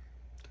know.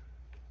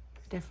 I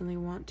definitely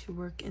want to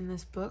work in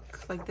this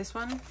book. Like, this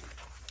one,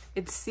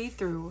 it's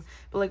see-through,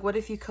 but like, what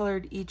if you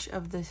colored each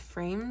of the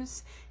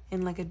frames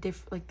in like a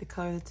like the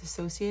color that's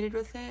associated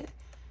with it?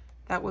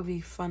 That would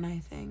be fun, I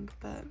think,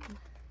 but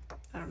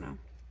I don't know.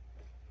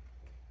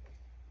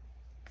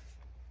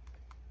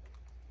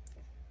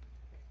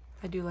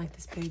 I do like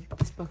this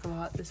book a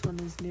lot. This one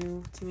is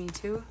new to me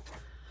too.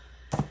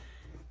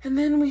 And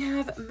then we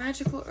have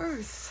Magical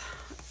Earth,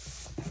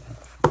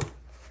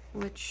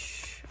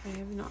 which I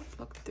have not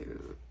looked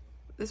through.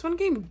 This one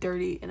came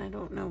dirty, and I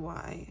don't know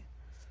why.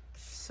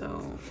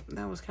 So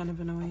that was kind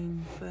of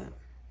annoying, but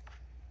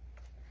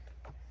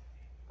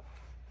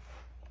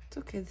it's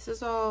okay. This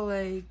is all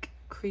like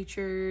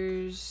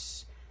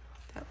creatures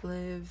that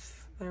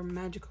live, that are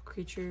magical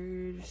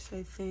creatures,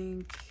 I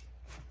think.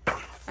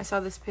 I saw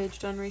this page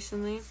done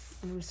recently,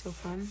 and it was so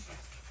fun.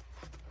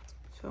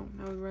 So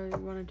I would really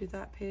want to do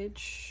that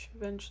page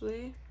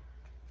eventually.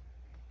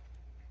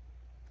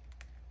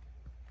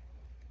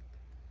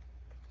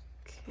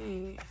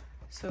 Okay,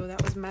 so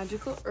that was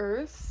Magical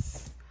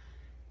Earth,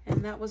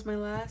 and that was my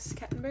last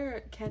Cat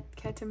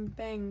and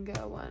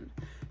Banga one.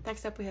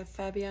 Next up we have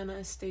Fabiana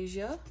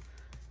Astasia,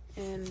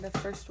 and the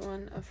first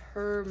one of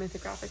her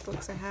mythographic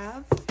books I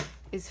have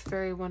is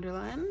Fairy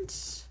Wonderland.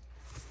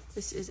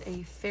 This is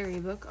a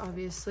fairy book,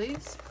 obviously,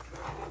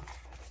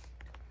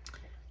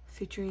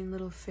 featuring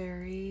little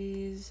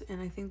fairies, and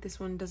I think this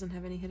one doesn't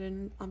have any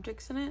hidden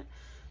objects in it,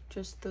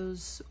 just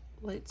those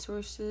light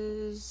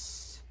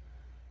sources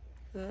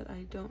that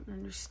I don't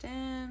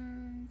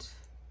understand.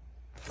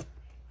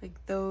 Like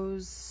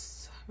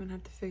those, I'm gonna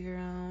have to figure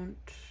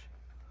out.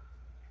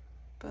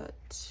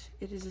 But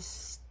it is a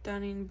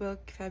stunning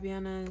book.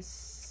 Fabiana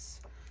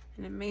is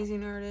an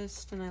amazing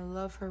artist, and I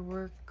love her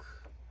work.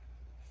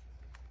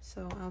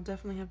 So I'll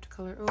definitely have to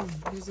color. Oh,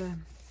 here's a,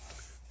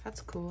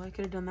 that's cool. I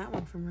could have done that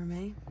one for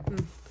Mermaid.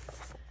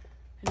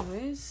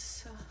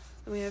 Anyways,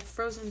 then we have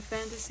Frozen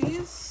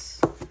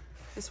Fantasies.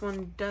 This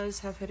one does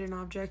have hidden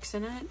objects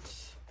in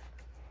it,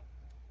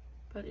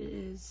 but it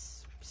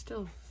is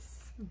still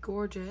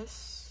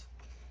gorgeous,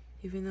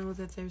 even though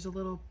that there's a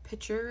little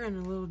pitcher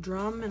and a little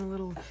drum and a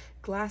little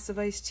glass of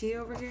iced tea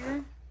over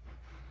here,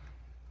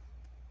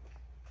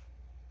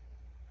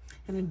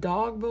 and a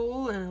dog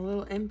bowl and a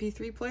little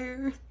MP3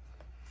 player.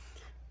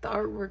 The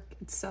artwork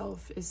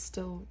itself is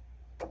still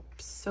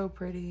so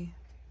pretty.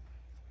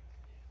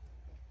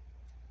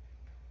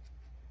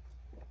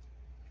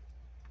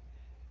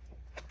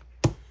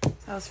 So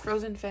that was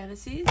Frozen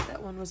Fantasies.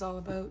 That one was all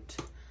about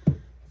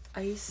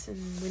ice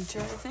and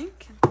winter, I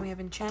think. And we have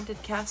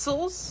Enchanted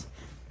Castles.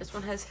 This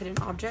one has hidden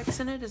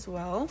objects in it as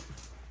well.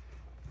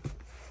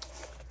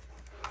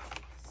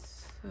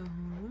 So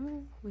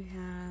we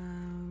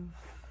have,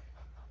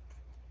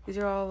 these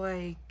are all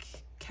like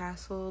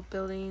castle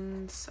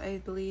buildings, I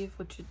believe,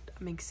 which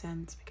makes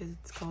sense because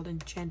it's called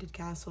Enchanted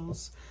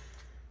Castles.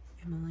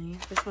 Emily,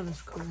 this one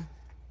is cool.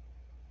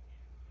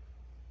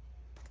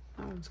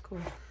 That one's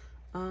cool.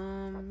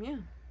 Yeah,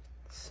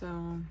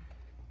 so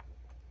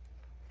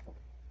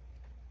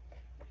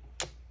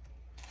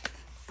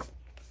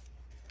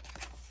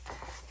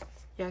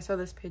yeah, I saw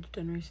this page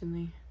done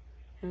recently.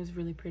 It was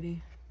really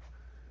pretty.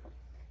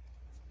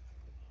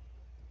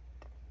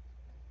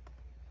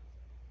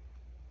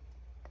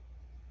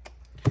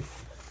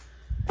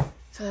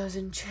 So that was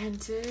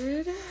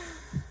Enchanted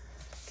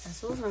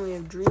Castles, and we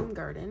have Dream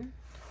Garden.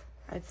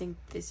 I think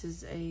this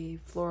is a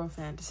Floral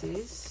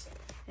Fantasies.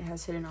 It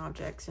has hidden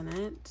objects in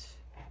it,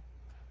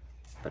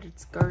 but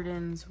it's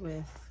gardens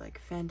with like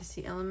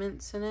fantasy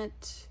elements in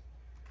it,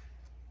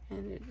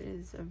 and it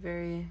is a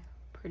very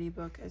pretty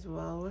book as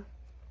well.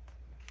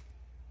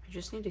 I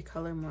just need to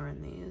color more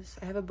in these.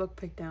 I have a book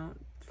picked out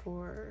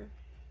for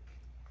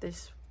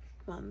this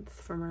month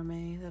for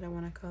Mermaid that I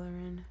want to color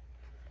in,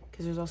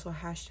 because there's also a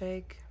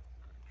hashtag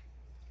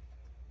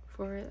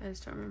for it. I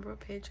just don't remember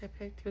what page I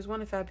picked. It was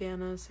one of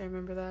Fabiana's, I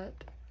remember that.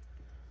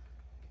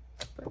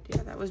 But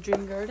yeah, that was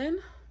Dream Garden.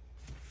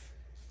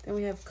 Then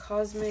we have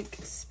Cosmic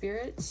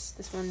Spirits.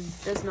 This one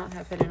does not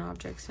have hidden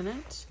objects in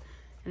it,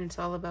 and it's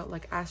all about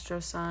like astro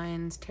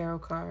signs, tarot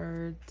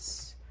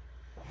cards.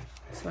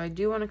 So I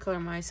do want to color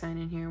my sign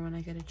in here when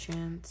I get a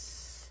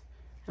chance.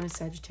 I'm a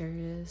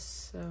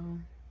Sagittarius, so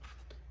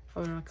I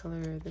want to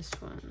color this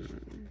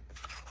one.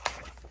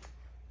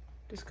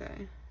 This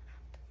guy.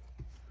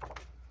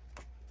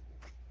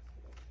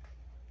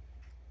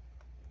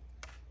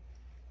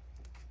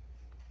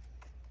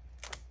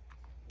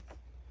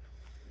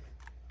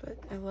 But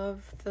I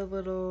love the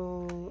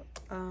little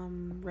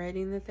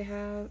writing that they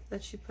have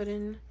that she put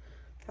in.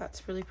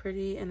 That's really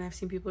pretty, and I've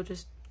seen people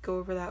just go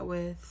over that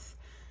with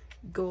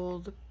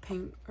gold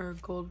paint or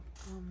gold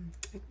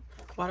like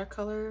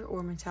watercolor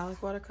or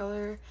metallic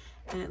watercolor,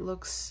 and it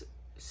looks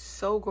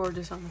so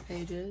gorgeous on the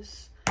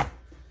pages.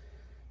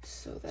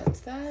 So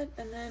that's that.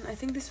 And then I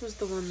think this was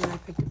the one that I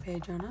picked a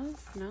page on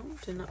of. No,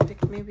 did not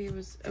pick. Maybe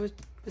was it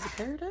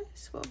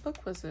Paradise? What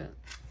book was it?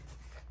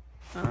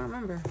 I don't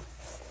remember.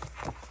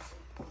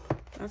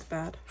 That's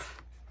bad.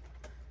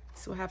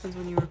 So what happens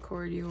when you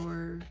record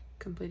your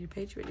completed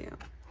page video?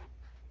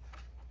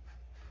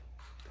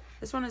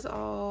 This one is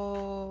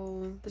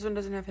all, this one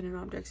doesn't have hidden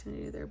objects in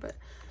it either, but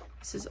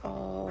this is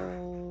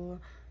all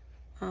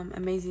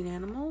amazing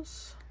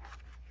animals.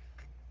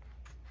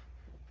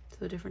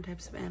 So different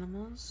types of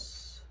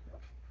animals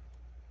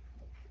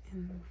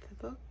in the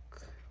book,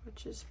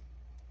 which is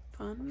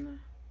fun.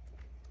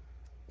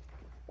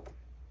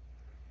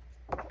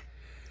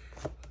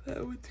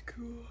 That was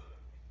cool.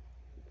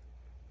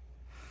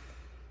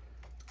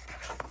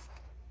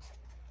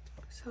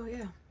 So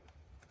yeah,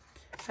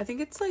 I think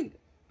it's like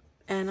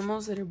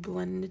animals that are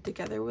blended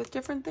together with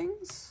different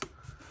things.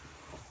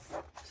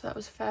 So that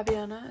was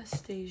Fabiana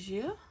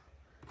Astasia.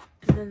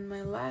 And then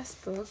my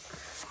last book,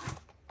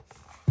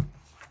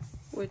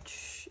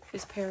 which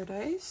is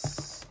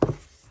Paradise.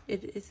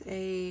 It is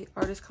a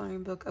artist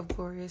coloring book of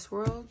Glorious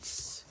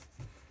Worlds.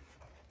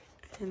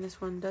 And this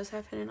one does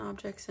have hidden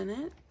objects in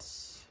it.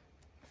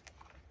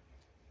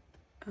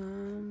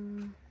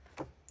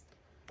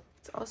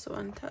 It's also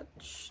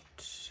untouched.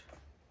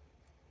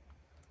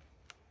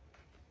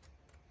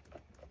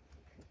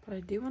 But I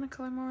do want to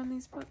color more on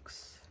these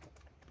books.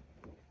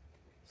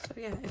 So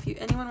yeah, if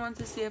anyone wants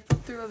to see a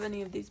flip through of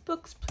any of these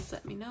books, please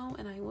let me know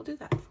and I will do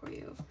that for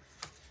you.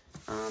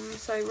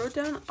 So I wrote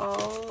down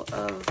all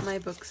of my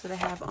books that I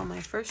have on my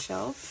first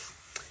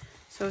shelf.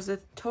 So it was a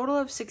total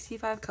of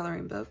 65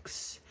 coloring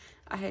books.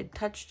 I had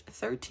touched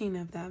 13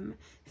 of them.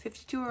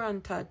 52 are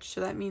untouched.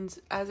 So that means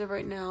as of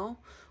right now,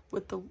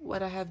 with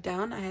what I have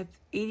down, I have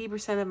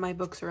 80% of my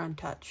books are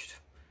untouched.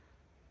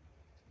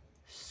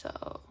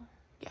 So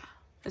yeah,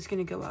 it's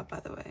gonna go up, by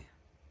the way.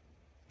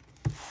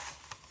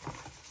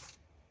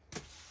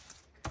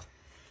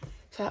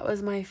 So that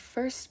was my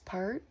first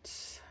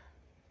part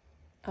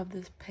of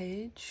this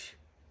page.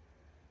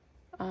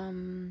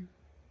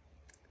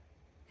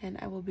 And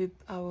I will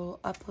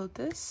upload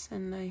this,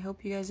 and I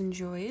hope you guys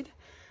enjoyed.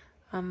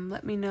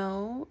 Let me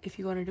know if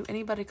you want to do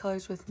any buddy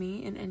colors with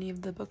me in any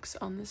of the books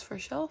on this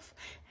first shelf,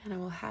 and I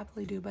will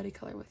happily do buddy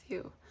color with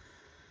you.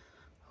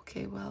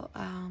 Okay, well,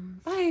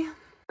 bye.